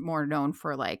are much more known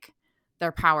for like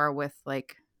their power with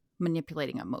like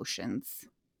manipulating emotions.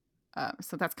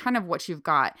 So that's kind of what you've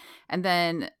got. And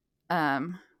then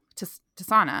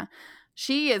Tasana,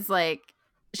 she's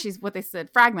what they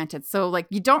said, fragmented. So like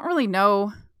you don't really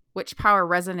know which power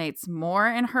resonates more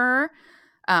in her,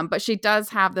 but she does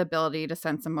have the ability to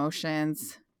sense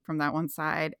emotions from that one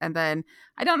side. And then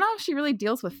I don't know if she really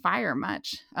deals with fire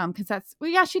much, because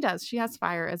she does. She has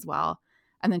fire as well.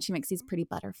 And then she makes these pretty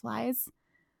butterflies.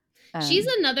 She's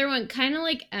another one, kind of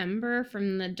like Ember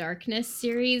from the Darkness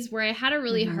series, where I had a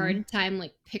really hard time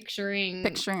like picturing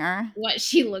her, what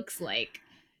she looks like.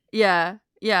 Yeah,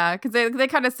 because they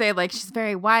kind of say like she's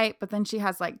very white, but then she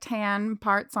has like tan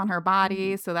parts on her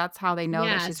body, so that's how they know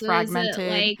that she's fragmented.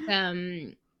 Is it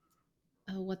like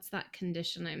what's that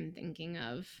condition I'm thinking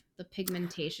of? The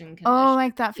pigmentation condition. Oh,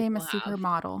 like that famous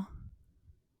supermodel,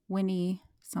 Winnie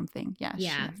something. Yeah.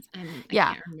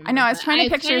 I know. I was trying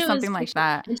to picture something like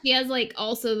that. And she has like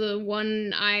also the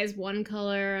one eye is one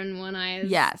color and one eye is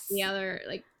the other.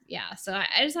 Like, yeah. So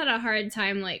I just had a hard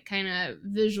time like kind of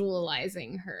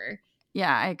visualizing her.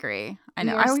 Yeah, I agree. I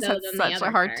know. I always had such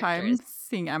a hard time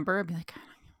seeing Ember. I'd be like,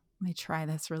 let me try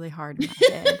this really hard in my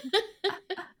head.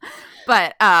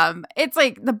 But it's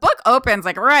like the book opens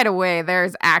like right away.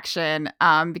 There's action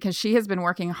because she has been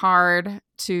working hard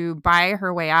to buy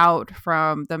her way out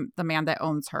from the man that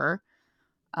owns her.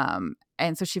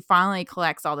 And so she finally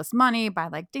collects all this money by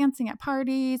like dancing at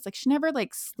parties. Like she never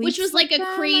like sleeps Which was with like a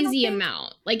them, crazy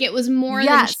amount. Like it was more than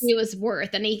Yes. she was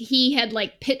worth. And he had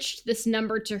like pitched this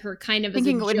number to her kind of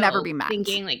Thinking as a it would joke, never be met.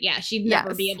 thinking like, yeah, she'd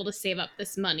never be able to save up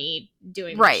this money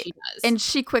doing what she does. And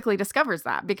she quickly discovers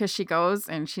that because she goes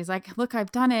and she's like, look,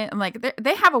 I've done it. And like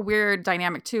they have a weird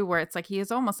dynamic too, where it's like he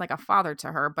is almost like a father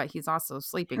to her, but he's also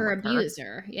sleeping her with abuser.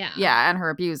 her. Yeah. Yeah, and her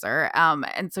abuser.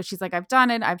 And so she's like, I've done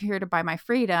it. I'm here to buy my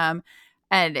freedom.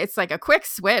 And it's like a quick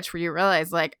switch where you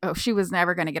realize like, oh, she was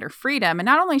never going to get her freedom. And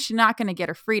not only is she not going to get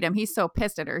her freedom, he's so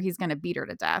pissed at her, he's going to beat her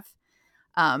to death.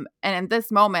 And in this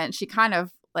moment, she kind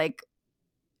of like,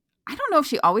 I don't know if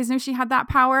she always knew she had that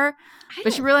power,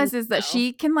 but she realizes that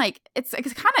she can like, it's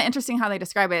kind of interesting how they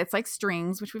describe it. It's like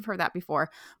strings, which we've heard that before,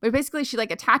 but basically she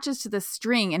like attaches to this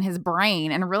string in his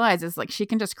brain and realizes like she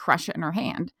can just crush it in her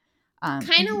hand.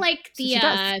 Kind of like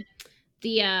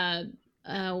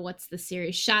what's the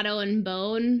series? Shadow and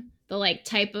Bone, the like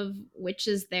type of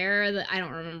witches there that I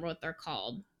don't remember what they're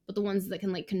called, but the ones that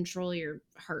can like control your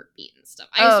heartbeat and stuff.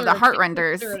 The heart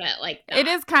renders. Like it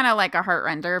is kind of like a heart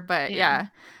render, but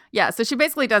yeah. So she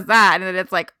basically does that, and then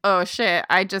it's like, oh shit,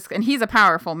 and he's a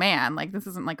powerful man. Like this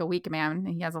isn't like a weak man.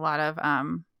 He has a lot of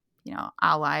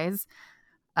allies.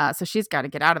 So she's got to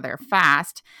get out of there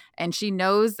fast. And she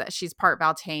knows that she's part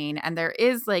Valtane. And there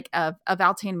is like a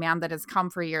Valtane man that has come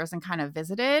for years and kind of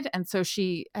visited. And so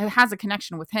she has a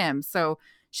connection with him. So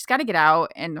she's got to get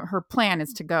out. And her plan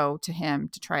is to go to him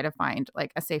to try to find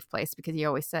like a safe place, because he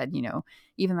always said,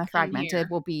 even the fragmented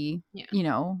will be,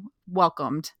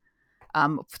 welcomed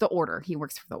for the order. He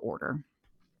works for the order.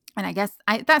 And I guess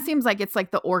that seems like it's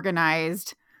like the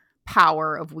organized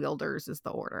power of wielders is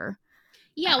the order.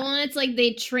 Yeah, well, it's like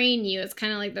they train you. It's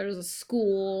kind of like there's a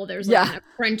school, there's like an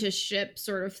apprenticeship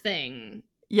sort of thing.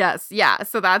 Yes, yeah.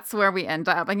 So that's where we end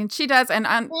up. And she does, and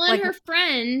and her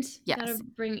friend. Yes. I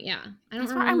don't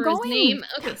remember his name.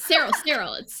 Okay, Cyril.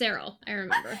 It's Cyril. I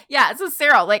remember. Yeah, so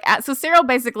Cyril, so Cyril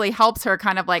basically helps her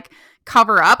kind of like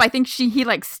cover up. I think he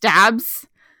like stabs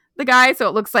the guy, so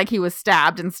it looks like he was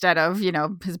stabbed instead of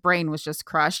his brain was just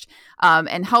crushed,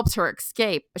 and helps her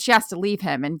escape. But she has to leave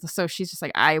him, and so she's just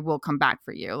like, I will come back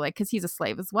for you, like, because he's a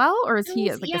slave as well, or is he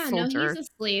like a soldier? No, he's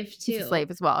a slave too. He's a slave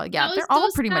as well. Yeah, they're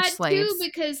all pretty much slaves too,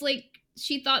 because like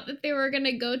she thought that they were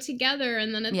gonna go together,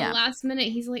 and then at the last minute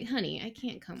he's like, honey, I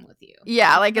can't come with you.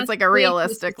 Yeah, like it's like a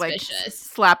realistic like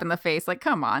slap in the face, like,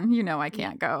 come on, I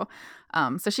can't go.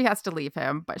 So she has to leave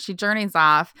him, but she journeys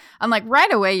off, and like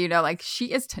right away, like she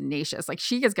is tenacious. Like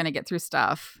she is going to get through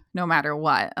stuff no matter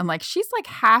what. And like she's like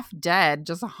half dead,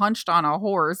 just hunched on a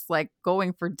horse, like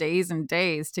going for days and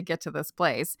days to get to this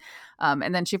place.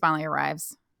 And then she finally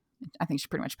arrives. I think she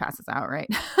pretty much passes out, right?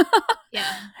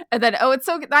 Yeah. And then, it's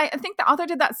so, I think the author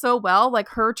did that so well, like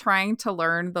her trying to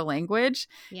learn the language.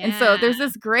 Yeah. And so there's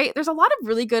a lot of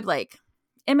really good like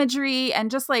imagery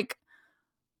and just like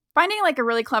finding like a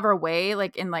really clever way,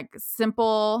 like in like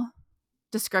simple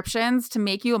descriptions to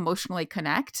make you emotionally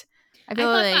connect. I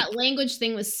thought like that language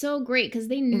thing was so great because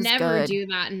they never do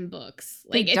that in books.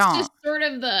 Like it's just sort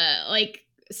of the like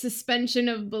suspension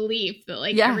of belief that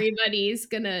like everybody's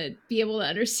gonna be able to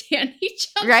understand each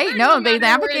other. Right? No, they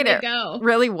navigate it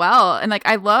really well. And like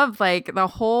I love like the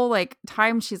whole like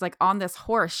time she's like on this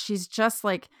horse, she's just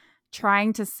like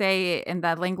trying to say in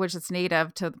that language that's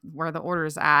native to where the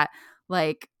order's at.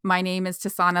 Like, my name is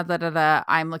Tisana, da-da-da,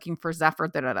 I'm looking for Zephyr,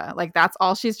 da-da-da. Like, that's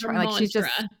all she's trying. Like, she's just,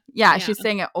 she's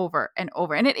saying it over and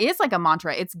over. And it is like a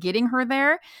mantra. It's getting her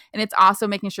there. And it's also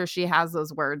making sure she has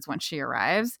those words when she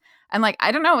arrives. And like,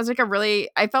 I don't know, it was like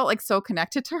I felt like so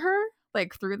connected to her,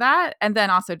 like through that. And then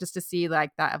also just to see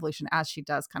like that evolution as she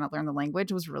does kind of learn the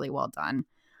language was really well done.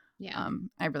 Yeah.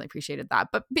 I really appreciated that.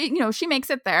 But she makes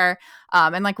it there.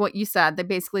 And like what you said,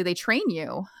 they train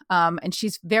you. And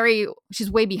she's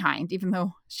way behind, even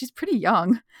though she's pretty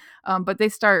young. But they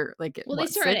start like, they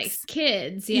start 6? As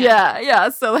kids. Yeah. Yeah.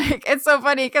 So like, it's so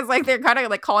funny because like they're kind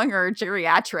of like calling her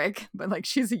geriatric, but like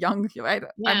she's a young, I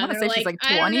want to say she's like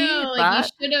 20. I don't know, like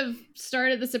you should have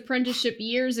started this apprenticeship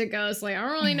years ago. So like, I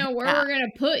don't really know where we're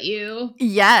going to put you.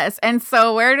 Yes. And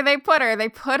so where do they put her? They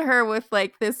put her with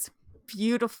like this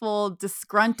beautiful,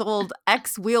 disgruntled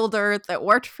ex-wielder that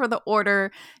worked for the order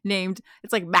named,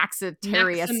 it's like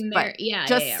Maxitarius, but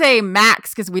say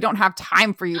Max because we don't have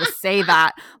time for you to say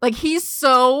that. Like he's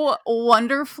so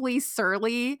wonderfully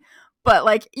surly, but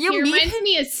like he reminds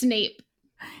me of Snape.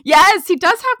 Yes, he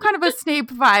does have kind of a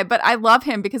Snape vibe, but I love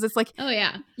him because it's like Oh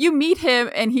yeah. you meet him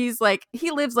and he's like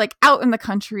he lives like out in the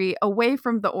country, away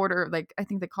from the order, like I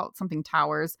think they call it something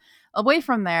towers, away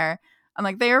from there. And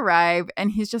like they arrive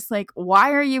and he's just like,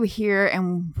 why are you here?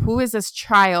 And who is this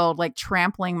child like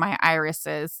trampling my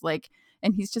irises? Like,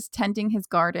 and he's just tending his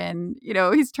garden. You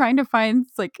know, he's trying to find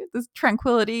like this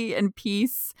tranquility and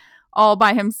peace all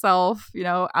by himself, you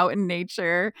know, out in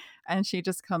nature. And she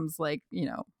just comes like, you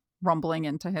know, rumbling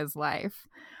into his life.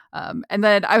 And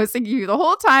then I was thinking the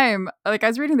whole time, like I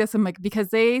was reading this, I'm like, because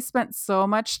they spent so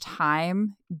much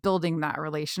time building that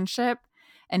relationship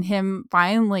and him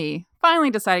finally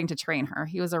deciding to train her.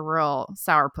 He was a real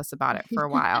sourpuss about it for a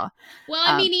while. Well,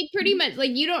 I mean, he pretty much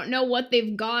like you don't know what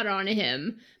they've got on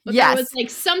him, but there was Yes. like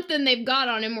something they've got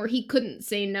on him where he couldn't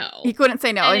say no. He couldn't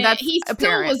say no, and that's he still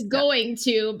apparent. was going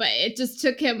to, but it just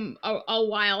took him a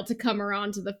while to come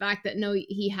around to the fact that no,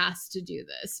 he has to do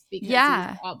this because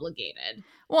he's obligated.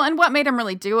 Well, and what made him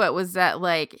really do it was that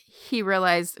like he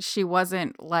realized she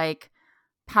wasn't like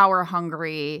power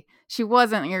hungry. She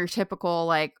wasn't your typical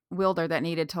like wielder that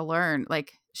needed to learn.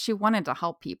 Like she wanted to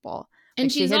help people. And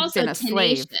like, she's she had also been a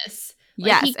slave. tenacious.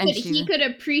 Like Yes, he could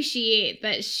appreciate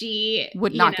that she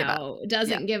would not give up.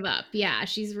 Doesn't give up. Yeah,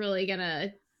 she's really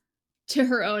gonna, to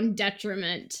her own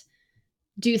detriment,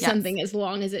 do something as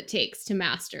long as it takes to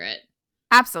master it.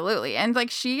 Absolutely. And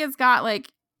like she has got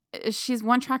like she's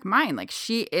one track mind. Like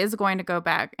she is going to go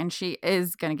back and she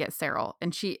is going to get Cyril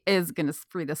and she is going to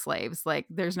free the slaves. Like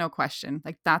there's no question.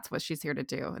 Like that's what she's here to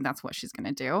do and that's what she's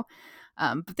going to do.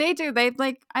 But they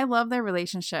like I love their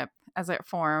relationship as it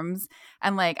forms.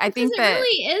 And like I think that it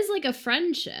really is like a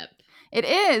friendship. It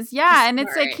is, yeah. And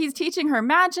it's like he's teaching her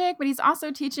magic, but he's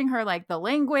also teaching her like the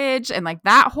language, and like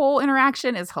that whole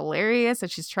interaction is hilarious.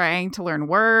 And she's trying to learn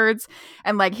words,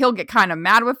 and like he'll get kind of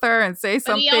mad with her and say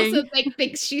something. But he also like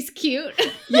thinks she's cute.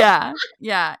 yeah.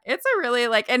 It's a really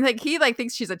like, and like he like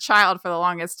thinks she's a child for the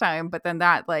longest time, but then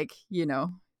that like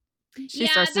she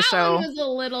starts to show. One was a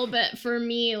little bit for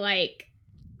me like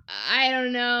I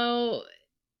don't know,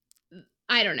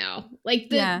 like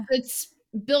it's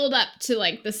build up to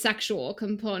like the sexual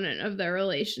component of their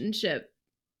relationship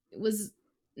was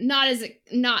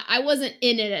I wasn't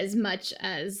in it as much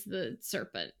as the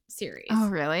Serpent series. Oh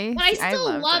really? But I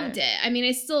still loved it. I mean,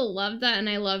 I still love that, and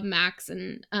I love Max,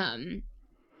 and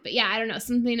but yeah, I don't know,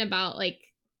 something about like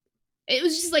it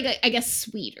was just like I guess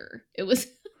sweeter. It was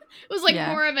like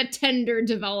more of a tender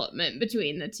development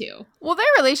between the two. Well, their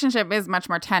relationship is much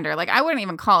more tender. Like I wouldn't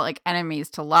even call it like enemies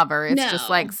to lover. It's just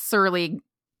like surly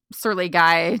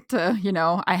guy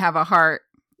to, I have a heart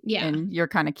and you're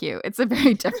kind of cute. It's a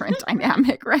very different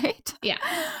dynamic, right? Yeah.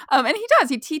 And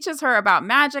he teaches her about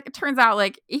magic. It turns out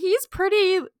like he's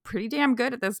pretty damn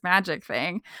good at this magic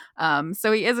thing.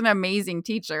 So he is an amazing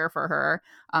teacher for her.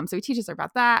 So he teaches her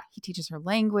about that. He teaches her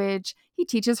language. He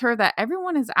teaches her that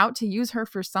everyone is out to use her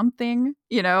for something,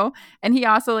 and he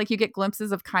also like you get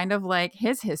glimpses of kind of like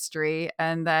his history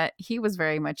and that he was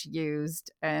very much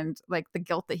used and like the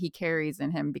guilt that he carries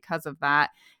in him because of that.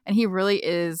 And he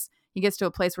gets to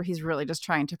a place where he's really just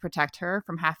trying to protect her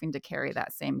from having to carry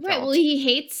that same guilt. Right. Well, he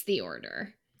hates the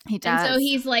order. He does. And so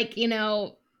he's like,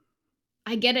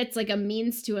 I get it's like a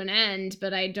means to an end,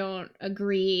 but I don't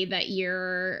agree that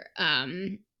you're,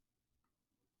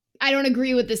 I don't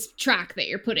agree with this track that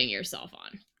you're putting yourself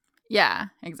on. Yeah,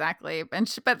 exactly.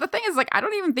 But the thing is, like, I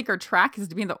don't even think her track is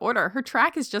to be in the order. Her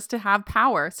track is just to have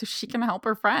power so she can help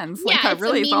her friends. Like, that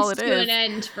really is all it is. Yeah, it's a means to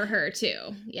an end for her,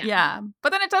 too. Yeah. Yeah.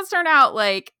 But then it does turn out,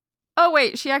 like, oh,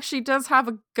 wait, she actually does have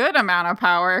a good amount of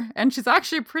power, and she's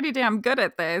actually pretty damn good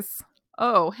at this.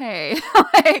 Oh, hey,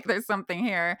 like, there's something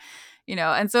here,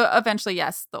 And so eventually,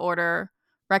 yes, the Order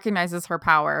recognizes her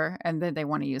power, and then they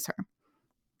want to use her.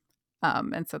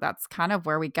 And so that's kind of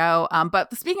where we go.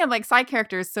 But speaking of like side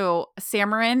characters, so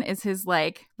Samarin is his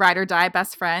like ride or die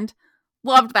best friend.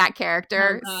 Loved that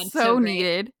character. Oh God, so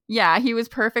needed. Yeah, he was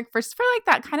perfect for like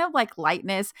that kind of like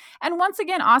lightness. And once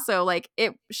again, also like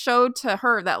it showed to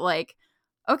her that like,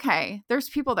 okay, there's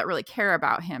people that really care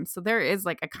about him. So there is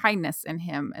like a kindness in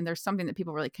him and there's something that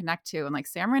people really connect to. And like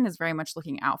Samarin is very much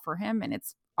looking out for him and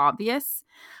it's obvious.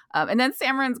 And then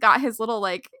Samarin's got his little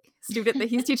like student that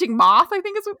he's teaching, Moth, I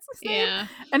think is what's his name. Yeah.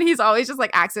 And he's always just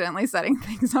like accidentally setting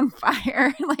things on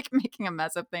fire and like making a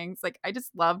mess of things. Like I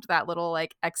just loved that little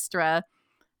like extra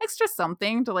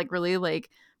something to like really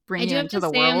like bring you into the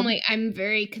world. I'm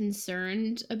very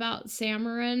concerned about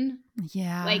Samarin.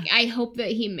 Yeah. Like I hope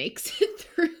that he makes it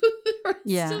through the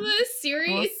rest of the series.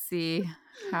 We'll see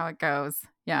how it goes.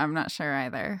 Yeah, I'm not sure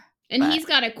either. And he's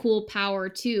got a cool power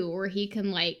too, where he can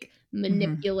like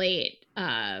manipulate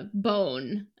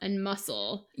bone and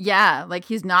muscle. Yeah, like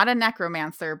he's not a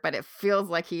necromancer, but it feels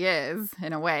like he is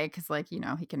in a way because, like, he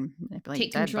can manipulate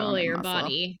Take dead control bone of and your muscle.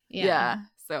 body. Yeah. Yeah,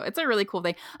 so it's a really cool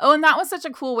thing. Oh, and that was such a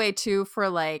cool way too for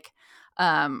like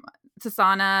um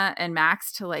Tasana and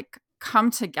Max to like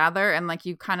come together, and like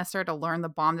you kind of start to learn the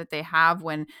bond that they have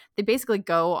when they basically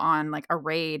go on like a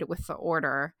raid with the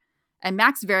Order. And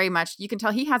Max very much, you can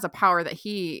tell he has a power that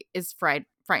he is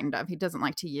frightened of. He doesn't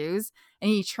like to use, and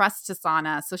he trusts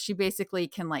Tasana, so she basically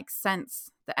can like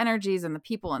sense the energies and the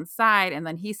people inside, and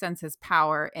then he sends his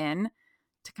power in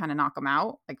to kind of knock them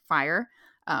out, like fire.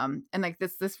 And like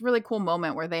this really cool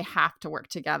moment where they have to work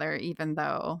together, even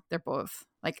though they're both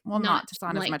like, well, Not not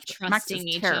Tasana as like much, but Max is trusting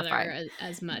each other terrified.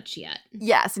 as much yet.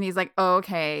 Yes, and he's like, oh,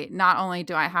 okay, not only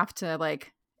do I have to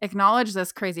like acknowledge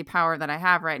this crazy power that I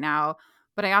have right now,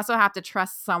 but I also have to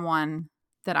trust someone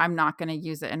that I'm not going to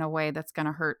use it in a way that's going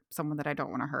to hurt someone that I don't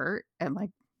want to hurt and like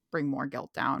bring more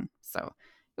guilt down. So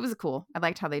it was cool. I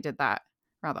liked how they did that,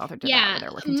 or how the author did that, where Yeah,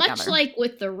 they're working much together. like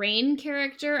with the Rain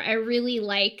character, I really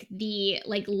like the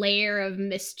like layer of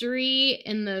mystery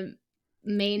in the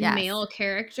main Yes. male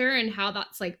character and how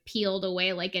that's like peeled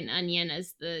away like an onion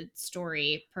as the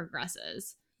story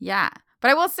progresses. Yeah.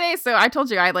 But I will say, so I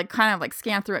told you I like kind of like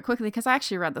scanned through it quickly because I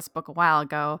actually read this book a while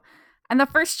ago. And the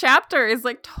first chapter is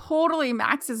like totally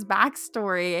Max's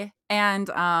backstory. And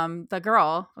the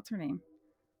girl, what's her name?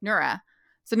 Nura.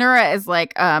 So Nura is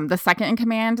like the second in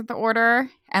command of the Order.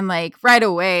 And like right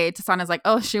away, Tasana's like,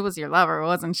 oh, she was your lover,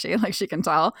 wasn't she? Like she can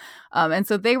tell. And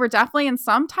so they were definitely in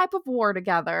some type of war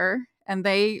together. And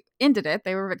they ended it.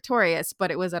 They were victorious, but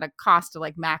it was at a cost to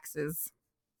like Max's,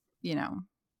 you know,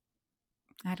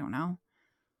 I don't know,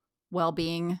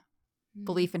 well-being,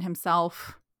 belief in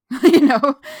himself.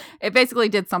 It basically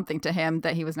did something to him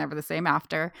that he was never the same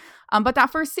after. But that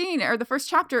first scene or the first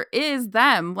chapter is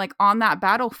them like on that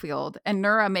battlefield and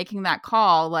Nura making that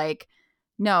call like,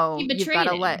 no, She you've got betrayed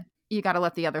to him.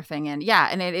 let the other thing in. Yeah.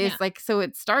 And it Yeah. is like, so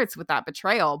it starts with that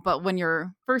betrayal. But when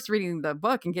you're first reading the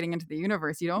book and getting into the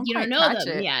universe, you don't You don't quite know catch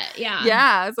them it. yet. Yeah.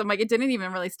 Yeah. So I'm like, it didn't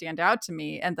even really stand out to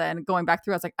me. And then going back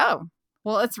through, I was like, oh,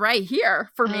 well, it's right here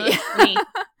for Oh, me. that's funny.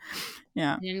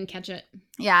 Yeah. I didn't catch it.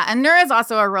 Yeah. And Nura is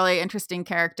also a really interesting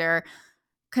character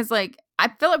because, like, I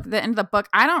feel like at the end of the book,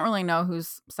 I don't really know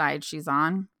whose side she's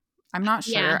on. I'm not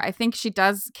Yeah. sure. I think she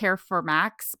does care for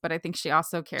Max, but I think she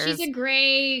also She's cares. a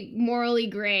gray, morally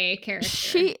gray character.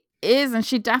 She is, and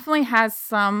she definitely has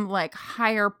some like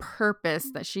higher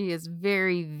purpose that she is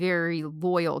very, very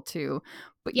loyal to.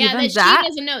 But Yeah, even that she that,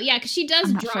 doesn't know. Yeah, because she does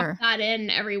I'm not drop sure. that in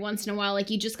every once in a while. Like,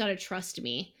 you just gotta trust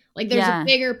me. Like, there's a Yeah.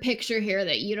 bigger picture here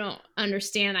that you don't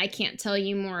understand. I can't tell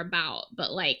you more about,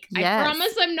 but like, I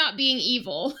promise Yes. I'm not being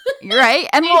evil. Right.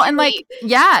 And well, and like, Basically.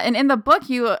 yeah. And in the book,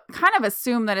 you kind of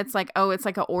assume that it's like, oh, it's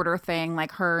like an Order thing,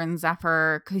 like her and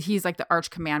Zephyr, because he's like the arch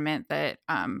commandment that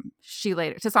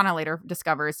Tasana later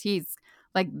discovers he's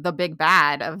like the big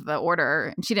bad of the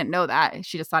Order. And she didn't know that.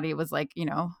 She just thought he was like,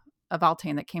 a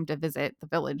Valtane that came to visit the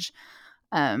village.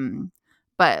 Um,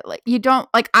 but like you don't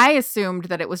like I assumed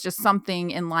that it was just something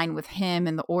in line with him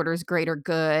and the Order's greater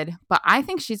good. But I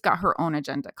think she's got her own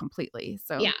agenda completely.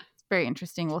 So Yeah. it's very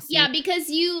interesting. We'll Yeah, see. because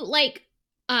you like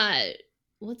uh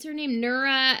what's her name?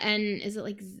 Nura, and is it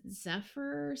like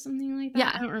Zephyr or something like that?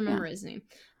 Yeah. I don't Yeah. remember his name.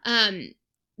 Um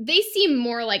they seem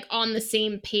more like on the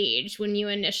same page when you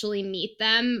initially meet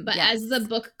them, but as the Yes.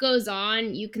 book goes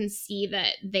on, you can see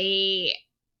that they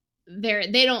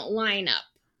don't line up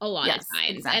a lot of Yes,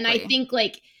 times. And I exactly. think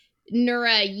like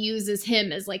Nura uses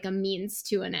him as like a means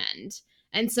to an end.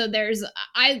 And so there's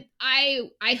I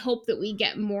hope that we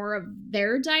get more of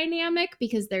their dynamic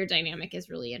because their dynamic is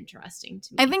really interesting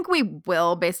to I me. think we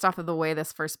will based off of the way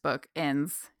this first book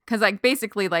ends. Cause like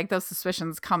basically like those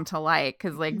suspicions come to light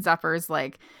because like Zephyr's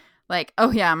like,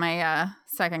 oh yeah, my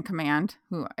second command,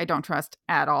 who I don't trust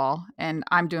at all, and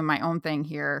I'm doing my own thing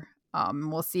here.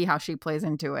 We'll see how she plays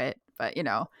into it. But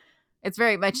it's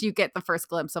very much you get the first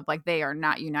glimpse of like they are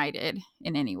not united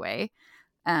in any way.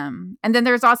 And then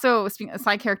there's also speaking of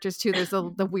side characters too. There's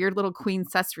the weird little Queen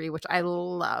Cessry, which I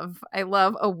love. I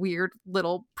love a weird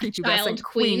little A prepubescent child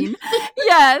queen. queen.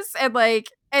 Yes,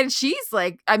 and she's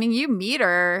like, I mean, you meet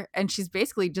her, and she's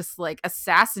basically just like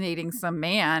assassinating some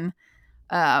man.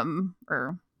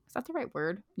 Or is that the right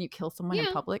word? You kill someone in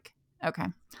Yeah. public. Okay.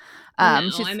 No, I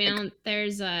She's like, mean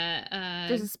there's a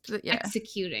there's yeah,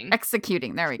 executing.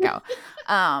 executing. There we go.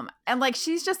 And like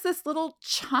she's just this little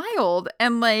child,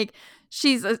 and like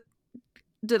she's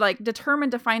like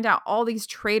determined to find out all these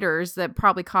traitors that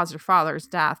probably caused her father's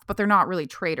death, but they're not really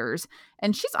traitors.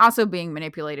 And she's also being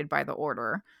manipulated by the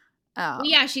Order. Well,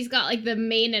 yeah, she's got like the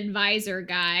main advisor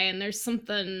guy, and there's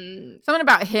something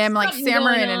about him, like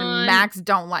Samarin and on. Max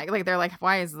don't like they're like,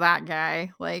 why is that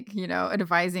guy like, you know,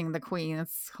 advising the queen?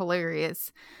 It's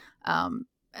hilarious. And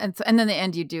then in the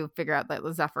end you do figure out that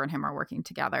Zephyr and him are working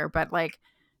together, but like,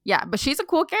 yeah, but she's a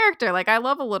cool character. Like I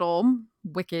love a little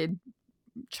wicked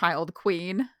child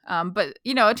queen. But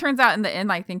you know, it turns out in the end,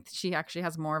 I think she actually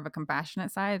has more of a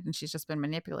compassionate side, and she's just been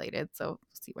manipulated. So we'll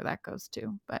see where that goes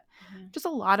to. But just a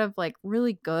lot of like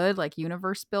really good like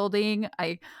universe building.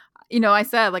 I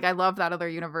said like I love that other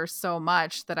universe so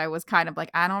much that I was kind of like,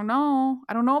 I don't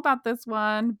know about this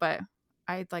one, but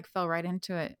I like fell right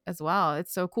into it as well.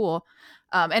 It's so cool.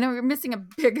 And we're missing a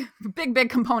big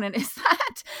component is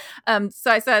that.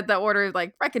 So I said the Order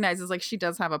like recognizes like she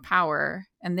does have a power,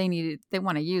 and they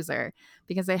want to use her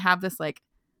because they have this like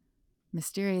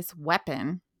mysterious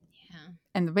weapon. Yeah.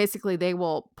 And basically they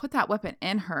will put that weapon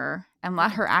in her and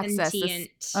let her access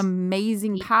this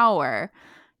amazing power,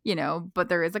 you know, but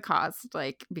there is a cost,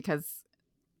 like, because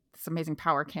this amazing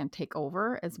power can take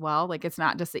over as well. Like it's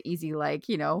not just an easy, like,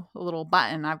 you know, a little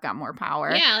button, I've got more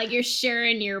power. Yeah, like you're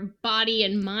sharing your body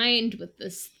and mind with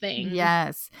this thing.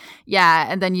 Yes. Yeah.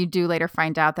 And then you do later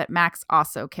find out that Max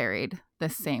also carried the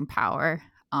same power.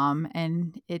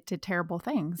 And it did terrible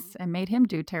things and made him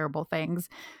do terrible things.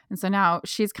 And so now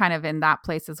she's kind of in that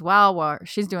place as well, where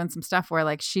she's doing some stuff where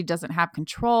like she doesn't have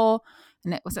control.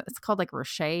 And it's called like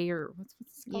Rocher, or what's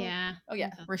it called? Yeah. Oh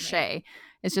yeah, Rocher. Right.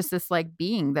 It's just this like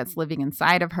being that's living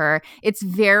inside of her. It's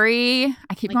very,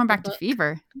 I keep like going back to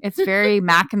Fever. It's very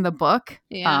Mac in the book.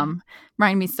 Yeah.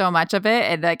 Remind me so much of it.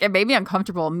 And like it made me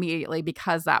uncomfortable immediately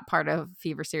because that part of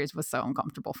Fever series was so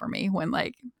uncomfortable for me when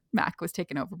like Mac was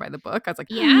taken over by the book. I was like,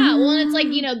 yeah, well, it's like,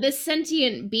 you know, this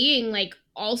sentient being like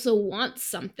also wants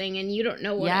something and you don't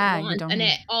know what it wants. And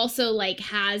it also like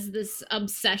has this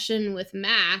obsession with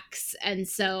Max. And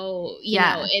so, you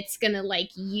know, it's going to like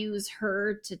use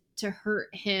her to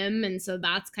hurt him. And so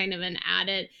that's kind of an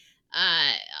added,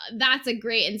 that's a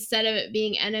great, instead of it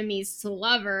being enemies to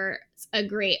lover, a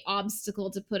great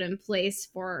obstacle to put in place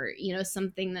for, you know,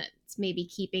 something that's maybe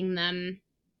keeping them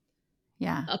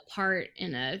apart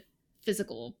in a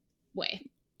physical way.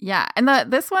 Yeah. And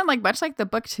this one, like much like the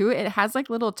book too, it has like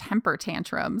little temper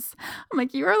tantrums. I'm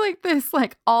like, you are like this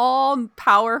like all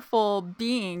powerful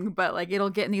being, but like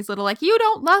it'll get in these little like, you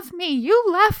don't love me, you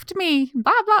left me,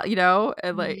 blah blah, you know,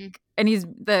 and like and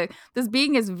this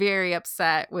being is very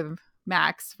upset with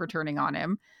Max for turning on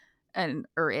him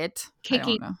or it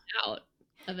kicking out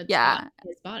of its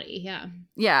his body. Yeah.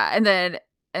 Yeah.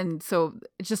 And so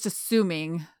just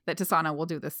assuming that Tisana will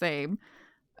do the same.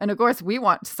 And of course, we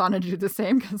want Tisana to do the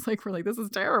same because, like, we're like, this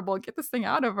is terrible. Get this thing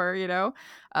out of her, you know?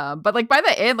 But, like, by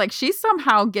the end, like, she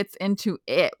somehow gets into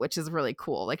it, which is really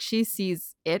cool. Like, she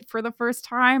sees it for the first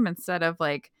time instead of,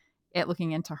 like, it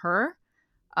looking into her.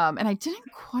 And I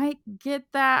didn't quite get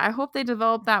that. I hope they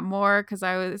develop that more because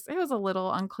it was a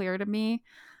little unclear to me.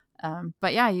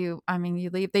 But, yeah, you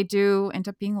leave. They do end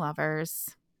up being lovers.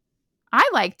 I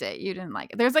liked it. You didn't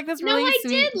like it. There's, like, this really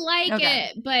sweet... No, I did like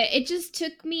it, but it just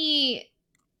took me...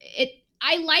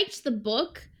 I liked the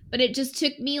book, but it just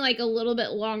took me like a little bit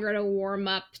longer to warm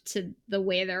up to the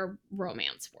way their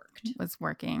romance was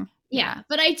working. Yeah.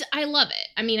 But I love it.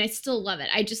 I mean, I still love it.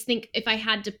 I just think if I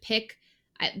had to pick,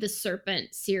 the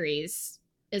Serpent series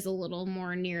is a little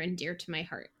more near and dear to my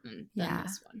heart than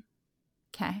this one.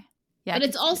 Okay. Yeah. But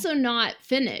it's also not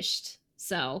finished.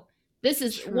 So this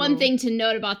is one thing to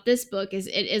note about this book is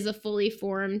it is a fully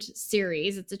formed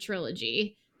series. It's a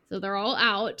trilogy. So they're all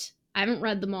out. I haven't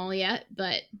read them all yet,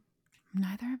 but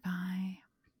neither have I.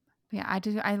 But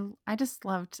yeah, I just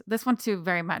loved this one too.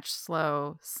 Very much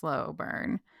slow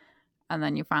burn, and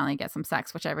then you finally get some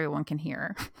sex, which everyone can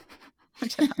hear,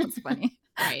 which I thought was funny.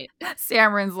 Right?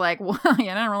 Samarin's like, well, you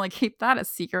didn't really keep that a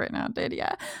secret now, did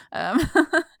ya?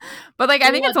 But like,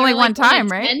 I think it's only one time,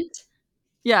 right?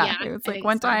 Yeah, it was like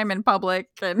one time in public,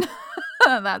 and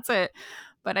that's it.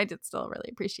 But I did still really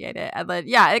appreciate it. And then,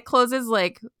 yeah, it closes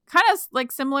like kind of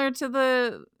like similar to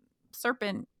the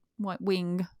Serpent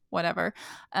wing, whatever.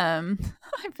 I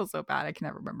feel so bad. I can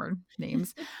never remember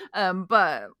names.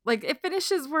 But like it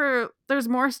finishes where there's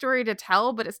more story to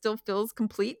tell, but it still feels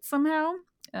complete somehow.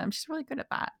 She's really good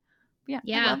at that. But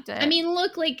yeah, I loved it. I mean,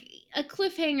 look, like a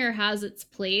cliffhanger has its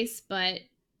place, but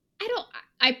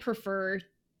I prefer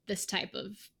this type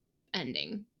of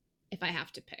ending if I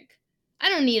have to pick. I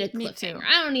don't need a cliffhanger.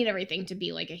 I don't need everything to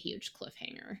be like a huge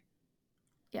cliffhanger.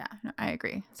 Yeah, no, I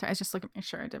agree. Sorry, I was just looking to make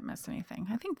sure I didn't miss anything.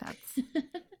 I think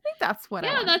that's what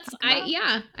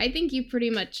I think you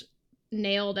pretty much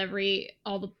nailed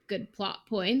all the good plot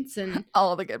points and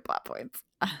all the good plot points.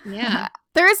 Yeah.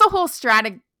 There is a whole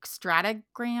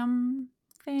stratogram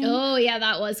thing. Oh yeah,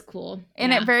 that was cool.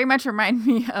 And it Yeah. very much reminded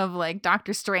me of like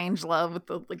Doctor Strangelove with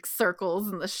the like circles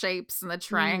and the shapes and the Mm.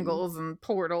 triangles and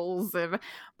portals and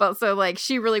but so like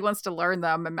she really wants to learn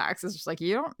them and Max is just like,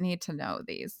 you don't need to know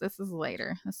these. This is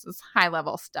later. This is high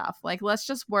level stuff. Like let's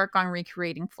just work on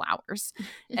recreating flowers.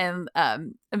 And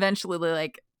eventually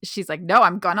like she's like, no,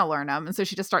 I'm gonna learn them. And so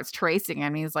she just starts tracing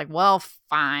him. And he's like, well,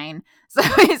 fine. So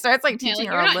he starts like Yeah, teaching like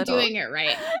her you're a not little. doing it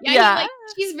right. Yeah, he Yeah. like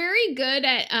she's very good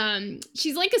at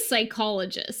she's like a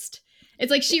psychologist.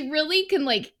 It's like she really can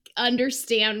like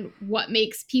understand what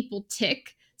makes people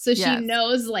tick. So she Yes.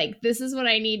 knows like this is what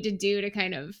I need to do to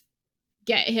kind of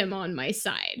get him on my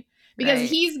side. Because Right.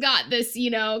 he's got this,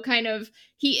 kind of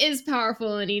he is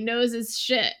powerful and he knows his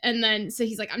shit. And then so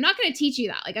he's like, I'm not gonna teach you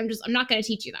that. Like I'm not gonna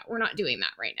teach you that. We're not doing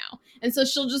that right now. And so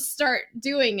she'll just start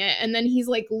doing it. And then he's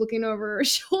like looking over her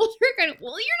shoulder, kind of,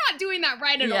 well, you're not doing that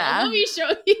right at all. Yeah. Let me show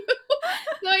you.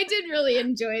 So I did really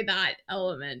enjoy that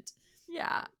element.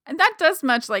 Yeah. And that does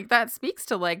much like that speaks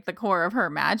to like the core of her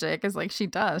magic is like she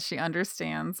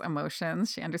understands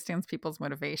emotions, she understands people's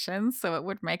motivations. So it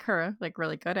would make her like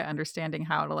really good at understanding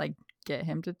how to like get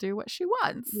him to do what she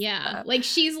wants. Yeah. Like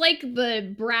she's like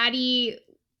the bratty.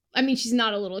 I mean, she's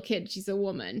not a little kid, she's a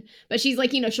woman, but she's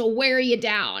like, she'll wear you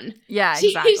down. Yeah,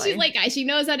 She's exactly. like, she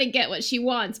knows how to get what she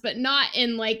wants, but not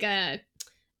in like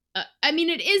I mean,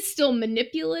 it is still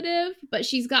manipulative, but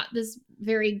she's got this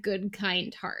very good,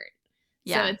 kind heart.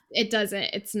 So Yeah.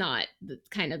 it's not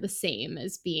kind of the same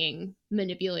as being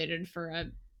manipulated for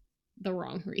the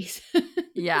wrong reason.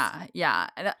 Yeah. Yeah.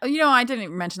 And, I didn't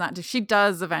even mention that. She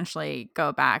does eventually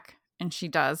go back and she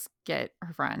does get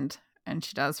her friend and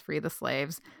she does free the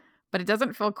slaves. But it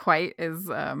doesn't feel quite as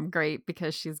great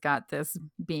because she's got this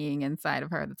being inside of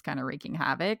her that's kind of wreaking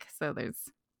havoc. So there's,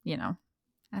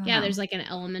 I don't Yeah, know. there's like an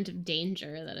element of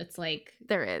danger that it's like,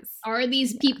 There is. are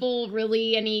these Yeah. people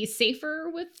really any safer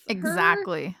with her?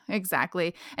 Exactly.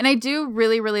 Exactly. And I do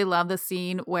really, really love the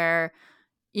scene where,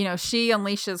 she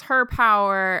unleashes her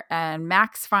power and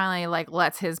Max finally like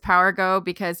lets his power go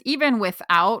because even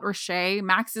without Rashay,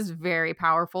 Max is very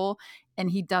powerful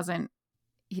and he doesn't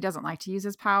like to use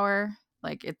his power.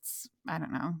 Like it's, I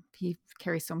don't know. He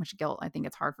carries so much guilt. I think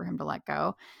it's hard for him to let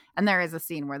go. And there is a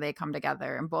scene where they come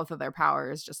together and both of their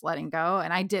powers just letting go.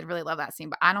 And I did really love that scene,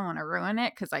 but I don't want to ruin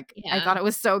it because like I Yeah. thought it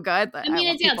was so good that I I mean,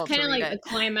 want it's people kind to of read like it. the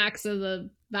climax of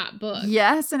that book.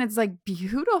 Yes, and it's like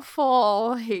beautiful,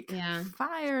 like Yeah.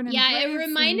 fire and Yeah, it embrace.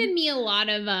 reminded me a lot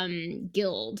of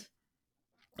Guild.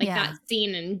 Like that Yeah,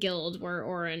 scene in Guild where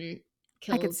Oren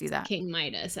I could kills see that. King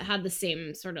Midas. It had the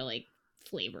same sort of like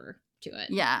flavor to it.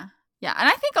 Yeah. Yeah. And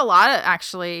I think a lot of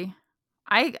actually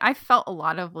I felt a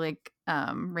lot of like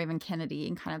Raven Kennedy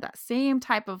and kind of that same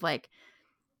type of like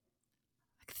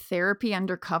therapy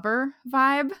undercover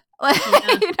vibe. Like,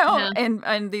 Yeah. Yeah.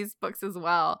 and these books as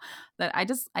well that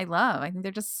I love. I think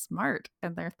they're just smart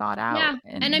and they're thought out Yeah.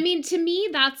 And I and mean, to me,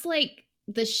 that's like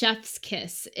the chef's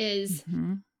kiss is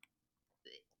mhm.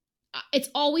 it's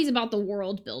always about the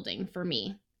world building for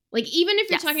me. Like, even if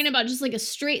you're talking Yes. about just like a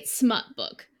straight smut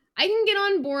book, I can get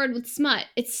on board with smut.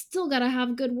 It's still got to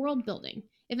have good world building.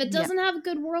 If it Yep. doesn't have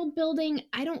good world building,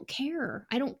 I don't care.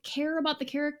 I don't care about the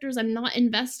characters. I'm not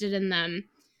invested in them.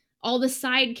 All the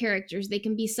side characters, they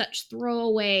can be such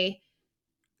throwaway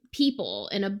people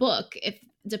in a book if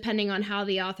depending on how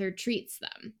the author treats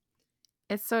them.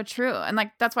 It's so true. And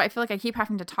like that's why I feel like I keep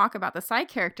having to talk about the side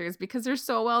characters because they're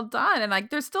so well done. And like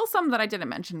there's still some that I didn't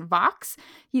mention. Vox,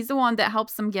 he's the one that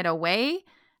helps them get away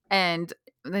and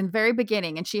in the very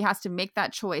beginning and she has to make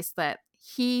that choice that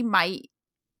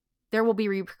there will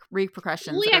be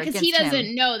repercussions Well, that yeah, are because he against him.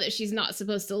 doesn't know that she's not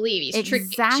supposed to leave. She's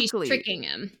Exactly. tricking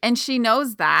him. And she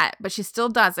knows that, but she still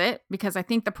does it because I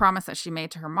think the promise that she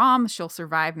made to her mom, she'll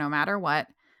survive no matter what.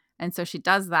 And so she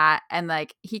does that. And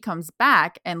like he comes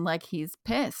back and like he's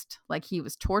pissed. Like he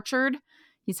was tortured.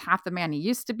 He's half the man he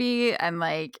used to be. And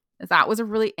like that was a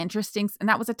really interesting, and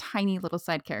that was a tiny little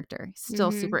side character.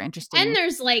 Still Mm-hmm. super And interesting.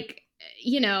 there's like,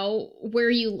 where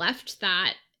you left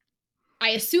that, I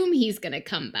assume he's going to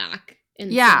come back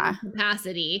in Yeah. some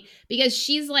capacity because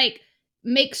she's like,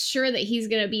 makes sure that he's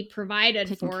going to be provided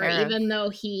Taken for, care of. even though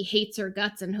he hates her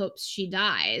guts and hopes she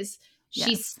dies.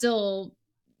 She Yes. still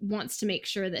wants to make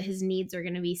sure that his needs are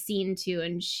going to be seen to,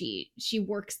 and she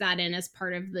works that in as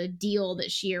part of the deal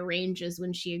that she arranges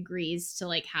when she agrees to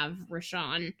like have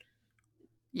Rashawn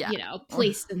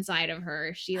placed inside of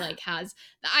her. She like has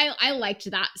I liked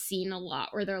that scene a lot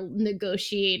where they're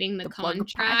negotiating the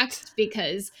contract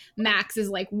because Max is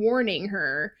like warning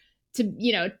her to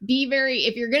be very,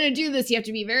 if you're gonna do this you have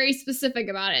to be very specific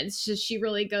about it. It's just she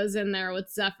really goes in there with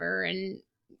Zephyr and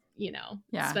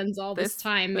spends all this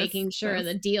time making sure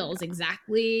the deal's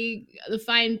exactly, the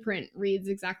fine print reads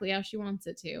exactly how she wants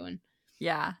it to. And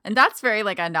yeah. And that's very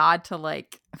like a nod to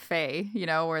like Fae,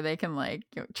 where they can like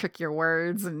trick your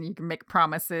words and you can make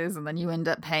promises and then you end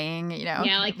up paying, yeah,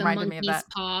 like the monkey's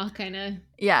paw kind of.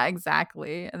 Yeah,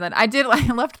 exactly. And then I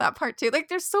loved that part too. Like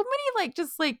there's so many like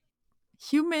just like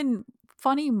human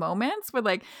funny moments where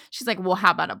like she's like, well, how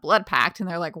about a blood pact? And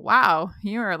they're like, wow,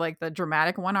 you're like the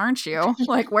dramatic one, aren't you?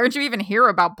 Like, where'd you even hear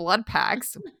about blood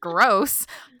pacts? Gross.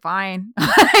 Fine.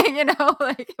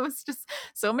 Like it was just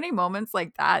so many moments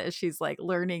like that as she's like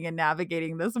learning and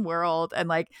navigating this world, and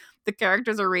like the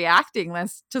characters are reacting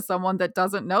this to someone that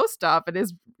doesn't know stuff and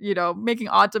is making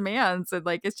odd demands, and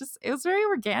like it was very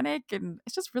organic, and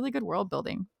it's just really good world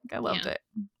building. Like, I loved it.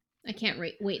 I can't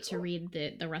wait to read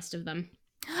the rest of them.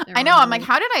 I know. I'm like,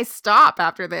 how did I stop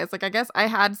after this? Like, I guess I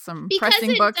had some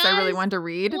pressing books I really wanted to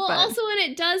read. Well, but also,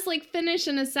 and it does like finish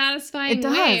in a satisfying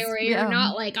way where you're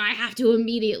not like, I have to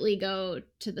immediately go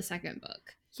to the second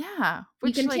book. Yeah.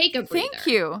 You can take a breather.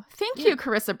 Thank you,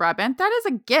 Carissa Broadbent. That is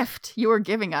a gift you are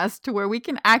giving us to where we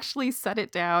can actually set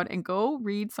it down and go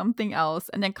read something else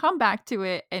and then come back to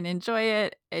it and enjoy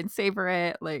it and savor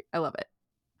it. Like, I love it.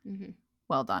 Mm-hmm.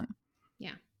 Well done.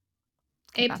 Yeah.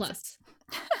 A+.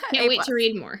 Can't wait to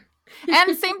read more.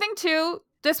 And same thing too.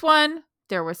 This one,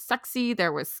 there was sexy,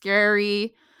 there was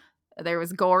scary, there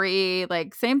was gory.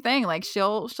 Like same thing. Like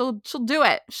she'll do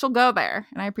it. She'll go there,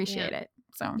 and I appreciate it.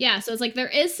 So yeah. So it's like there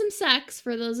is some sex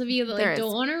for those of you that like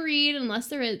don't want to read unless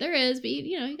there is, but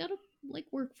you gotta like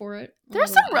work for it.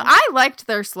 There's some. I liked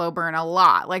their slow burn a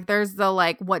lot. Like there's the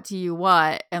like, what do you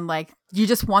want? And like you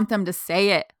just want them to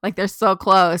say it. Like they're so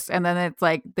close, and then it's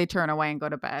like they turn away and go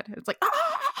to bed. It's like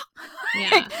yeah.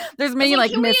 Like, there's many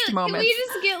like missed moments. Can we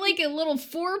just get like a little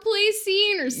foreplay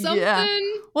scene or something? Yeah.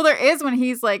 Well, there is when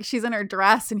he's like, she's in her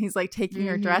dress and he's like taking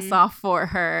her dress off for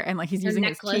her, and like he's using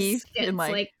his teeth and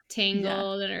like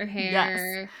tangled in her hair.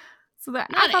 Yes. So that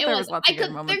I thought there was lots of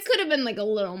good moments. There could have been like a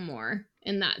little more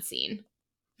in that scene.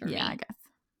 Me. I guess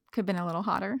could have been a little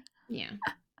hotter. Yeah.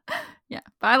 Yeah,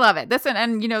 but I love it. This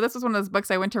and this was one of those books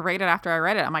I went to rate it after I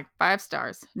read it. I'm like 5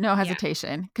 stars, no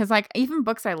hesitation. Because like even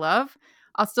books I love,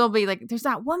 I'll still be like, there's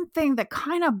that one thing that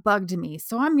kind of bugged me,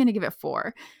 so I'm gonna give it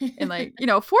 4. And like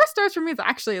 4 stars for me is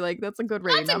actually like that's a good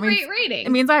rating. That's a great rating.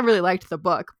 It means I really liked the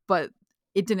book, but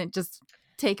it didn't just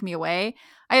take me away.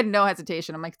 I had no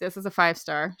hesitation. I'm like, this is a 5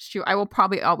 star. I will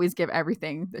probably always give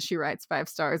everything that she writes 5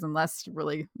 stars unless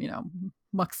really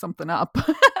muck something up.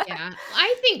 Yeah,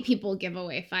 I think people give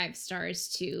away 5 stars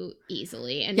too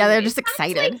easily, and they're just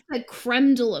excited. Like the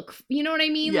creme de la, you know what I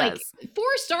mean? Yes. Like 4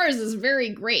 stars is very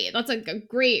great. That's like a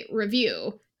great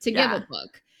review to give a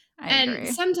book. I agree.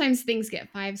 Sometimes things get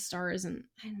 5 stars, and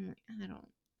I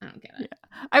don't get it.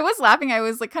 Yeah. I was laughing. I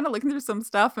was like kind of looking through some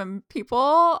stuff, and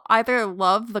people either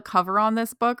love the cover on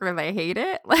this book or they hate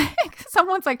it. Like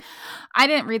someone's like, I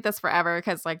didn't read this forever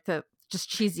because like the just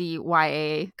cheesy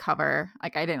YA cover,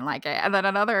 like I didn't like it. And then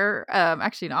another,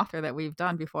 actually an author that we've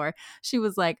done before, she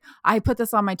was like, I put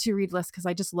this on my to read list because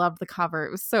I just loved the cover.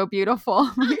 It was so beautiful.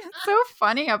 It's so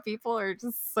funny how people are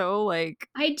just so like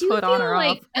I do put feel on or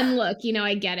like, off. And look,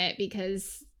 I get it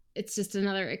because it's just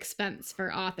another expense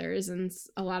for authors, and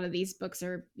a lot of these books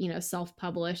are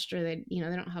self-published, or they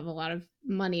don't have a lot of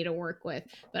money to work with.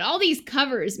 But all these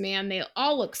covers, man, they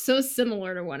all look so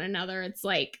similar to one another. It's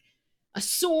like a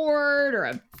sword or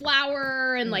a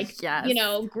flower and like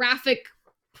graphic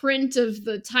print of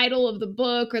the title of the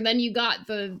book, or then you got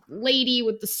the lady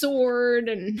with the sword,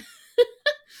 and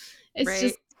it's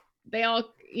just they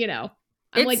all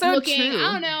I'm like so looking. True.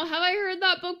 I don't know. Have I heard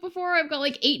that book before? I've got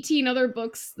like 18 other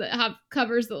books that have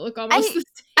covers that look almost the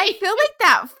same. I feel like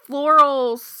that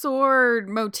floral sword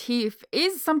motif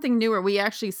is something newer we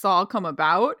actually saw come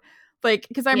about. Like,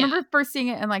 because I remember first seeing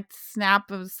it in like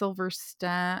Snap of Silver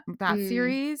Stamp, that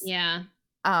series. Yeah.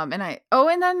 And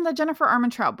then the Jennifer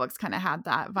Armentrout books kind of had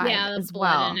that vibe as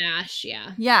blood well. And ash,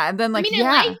 yeah. Yeah, and then like I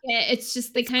like it. It's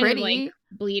just they kind of like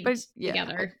bleed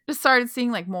together. I just started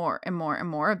seeing like more and more and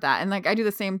more of that, and like I do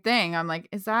the same thing. I'm like,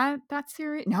 is that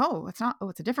series? No, it's not. Oh,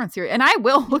 it's a different series, and I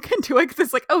will look into it because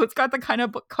it's like, oh, it's got the kind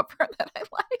of book cover that I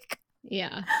like.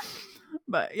 Yeah.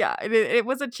 But yeah, it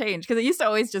was a change because it used to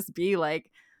always just be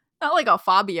like not like a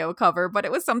Fabio cover, but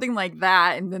it was something like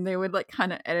that, and then they would like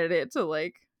kind of edit it to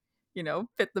like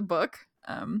fit the book.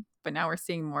 But now we're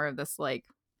seeing more of this like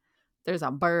there's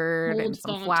a bird and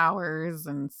some flowers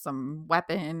and some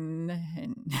weapon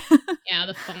and yeah,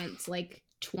 the fonts like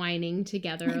twining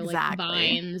together like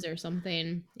vines or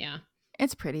something. Yeah,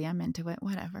 it's pretty. I'm into it.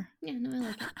 Whatever. Yeah, no, I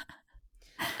like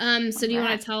it. So do you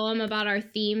want to tell them about our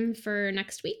theme for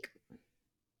next week?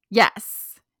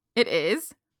 Yes. It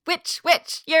is. Witch,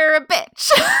 you're a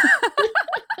bitch.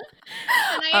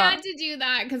 And I had to do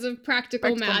that because of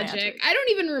practical magic. I don't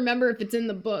even remember if it's in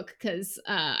the book because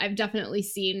I've definitely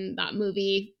seen that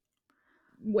movie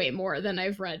way more than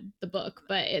I've read the book,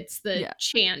 but it's the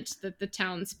chant that the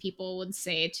townspeople would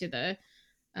say to the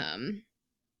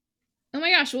oh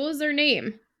my gosh, what was their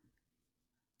name?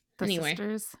 The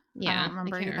sisters? Yeah, I don't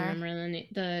remember I can't either. remember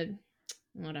the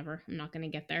whatever. I'm not gonna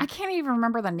get there. I can't even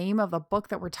remember the name of the book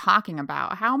that we're talking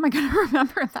about. How am I gonna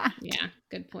remember that? Yeah,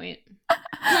 good point.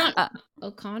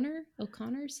 O'Connor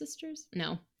sisters?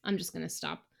 No, I'm just gonna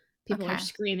stop. People are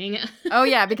screaming. Oh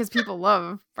yeah, because people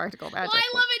love practical magic. Well,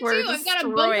 I love it too. I've got a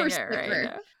bumper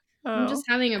sticker. Right. I'm just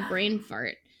having a brain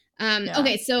fart.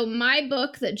 Okay, so my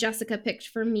book that Jessica picked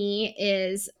for me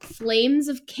is Flames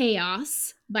of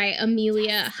Chaos by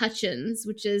Amelia Hutchins,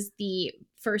 which is the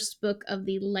first book of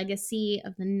the Legacy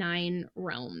of the Nine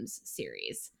Realms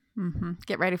series. Mm-hmm.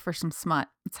 Get ready for some smut.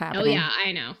 It's happening. Oh yeah,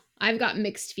 I know. I've got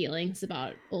mixed feelings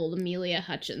about old Amelia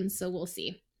Hutchins, so we'll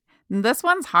see. This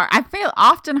one's hard. I feel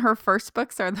often her first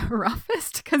books are the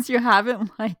roughest because you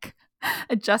haven't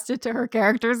adjusted to her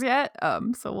characters yet.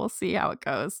 So we'll see how it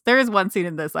goes. There is one scene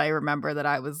in this I remember that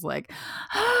I was like,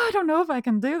 oh, I don't know if I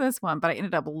can do this one, but I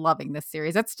ended up loving this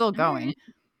series. It's still going. Right.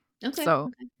 Okay.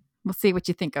 So we'll see what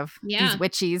you think of these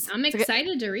witchies. I'm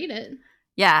excited to read it.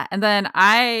 Yeah, and then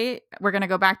we're gonna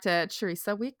go back to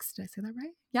Carissa Weeks. Did I say that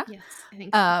right? Yeah. Yes, I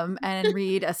think so. And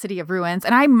read A City of Ruins,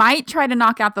 and I might try to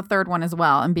knock out the third one as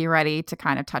well, and be ready to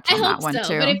kind of touch on that one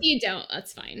too. But if you don't,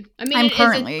 that's fine. I mean, I'm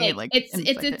currently it's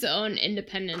its own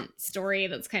independent story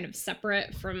that's kind of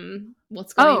separate from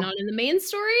what's going on in the main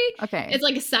story. Okay, it's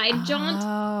like a side jaunt.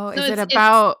 Oh, so is it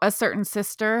about a certain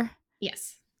sister?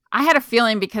 Yes. I had a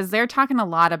feeling because they're talking a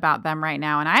lot about them right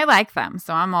now, and I like them,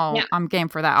 so I'm game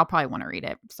for that. I'll probably want to read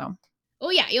it. So,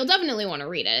 yeah, you'll definitely want to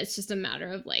read it. It's just a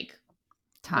matter of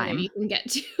time. Whether you can get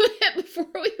to it before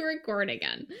we record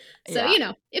again. So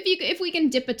if we can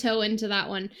dip a toe into that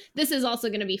one, this is also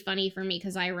going to be funny for me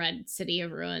because I read City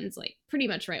of Ruins pretty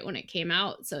much right when it came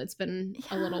out, so it's been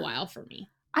a little while for me.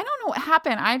 I don't know what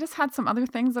happened. I just had some other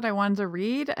things that I wanted to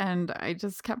read, and I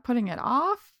just kept putting it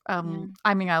off.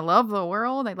 I mean, I love the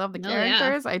world. I love the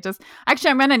characters.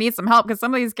 Yeah. I'm going to need some help because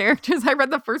some of these characters, I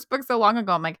read the first book so long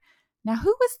ago. I'm like, now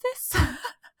who was this?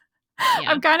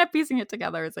 I'm kind of piecing it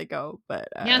together as I go. But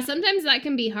sometimes that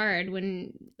can be hard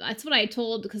that's what I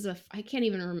told because I can't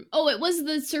even remember. Oh, it was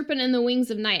The Serpent and the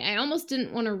Wings of Night. I almost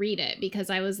didn't want to read it because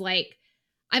I was like,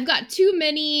 I've got too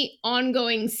many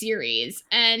ongoing series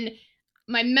and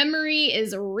my memory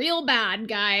is real bad,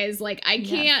 guys. I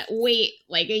can't wait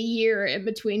a year in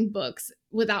between books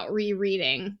without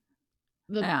rereading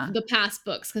the past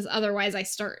books because otherwise I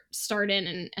start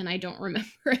in and I don't remember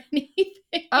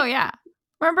anything. Oh yeah.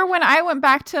 Remember when I went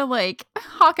back to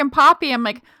Hawk and Poppy? I'm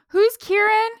like, who's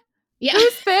Kieran? Yeah.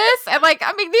 Who's this? And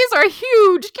these are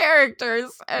huge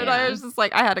characters. And I was just I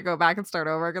had to go back and start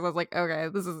over because I was like, okay,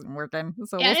 this isn't working.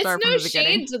 So we'll start from the beginning. It's no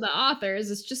shade to the authors.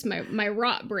 It's just my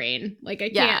rot brain. I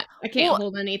can't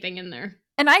hold anything in there.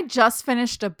 And I just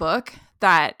finished a book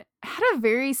that had a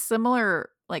very similar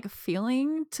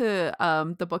feeling to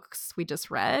the books we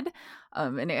just read.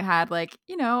 And it had a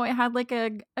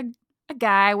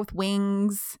guy with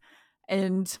wings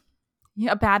and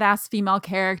a badass female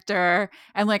character,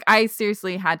 and I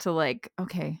seriously had to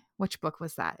okay, which book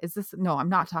was that? Is this? No, I'm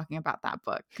not talking about that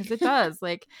book because it does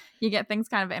you get things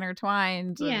kind of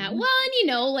intertwined. Yeah, well,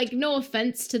 and no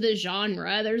offense to the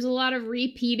genre, there's a lot of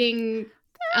repeating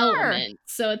elements,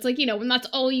 so it's when that's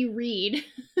all you read,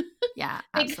 yeah,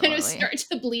 they kind of start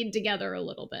to bleed together a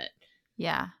little bit.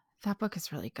 Yeah. That book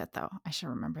is really good, though. I should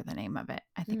remember the name of it.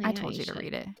 I think I told you to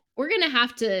read it. We're going to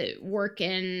have to work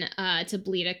in to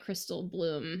Bleed a Crystal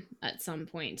Bloom at some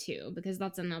point, too, because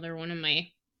that's another one of my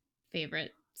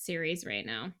favorite series right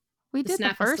now. We did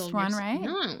the first one, right?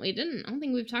 No, we didn't. I don't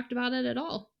think we've talked about it at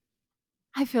all.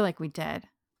 I feel like we did.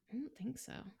 I don't think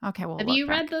so. Okay, well, have you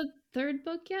read the third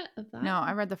book yet of that? No,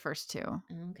 I read the first two.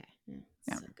 Okay.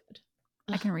 Yeah. So good.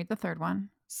 I can read the third one.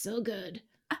 So good.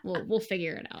 We'll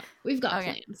figure it out. We've got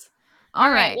plans.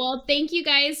 All right. Well, thank you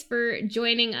guys for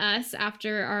joining us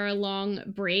after our long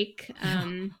break.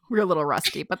 We're a little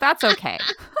rusty, but that's okay.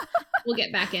 We'll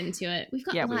get back into it. We've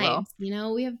got lives,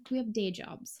 we have day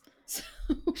jobs. So.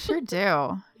 Sure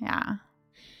do. Yeah.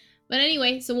 But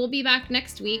anyway, so we'll be back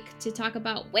next week to talk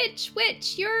about Witch,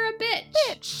 you're a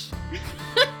bitch.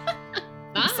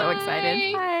 I'm so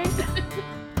excited. Bye.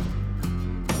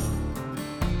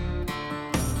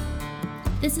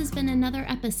 This has been another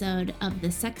episode of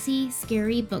the Sexy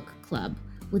Scary Book Club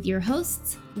with your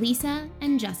hosts, Lisa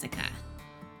and Jessica.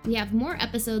 We have more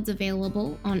episodes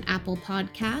available on Apple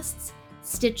Podcasts,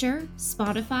 Stitcher,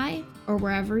 Spotify, or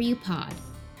wherever you pod.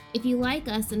 If you like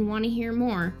us and want to hear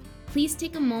more, please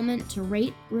take a moment to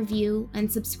rate, review,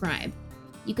 and subscribe.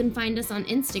 You can find us on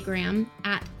Instagram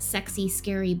at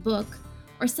SexyScaryBook,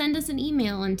 or send us an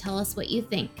email and tell us what you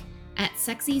think at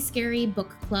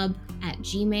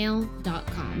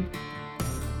sexyscarybookclub@gmail.com.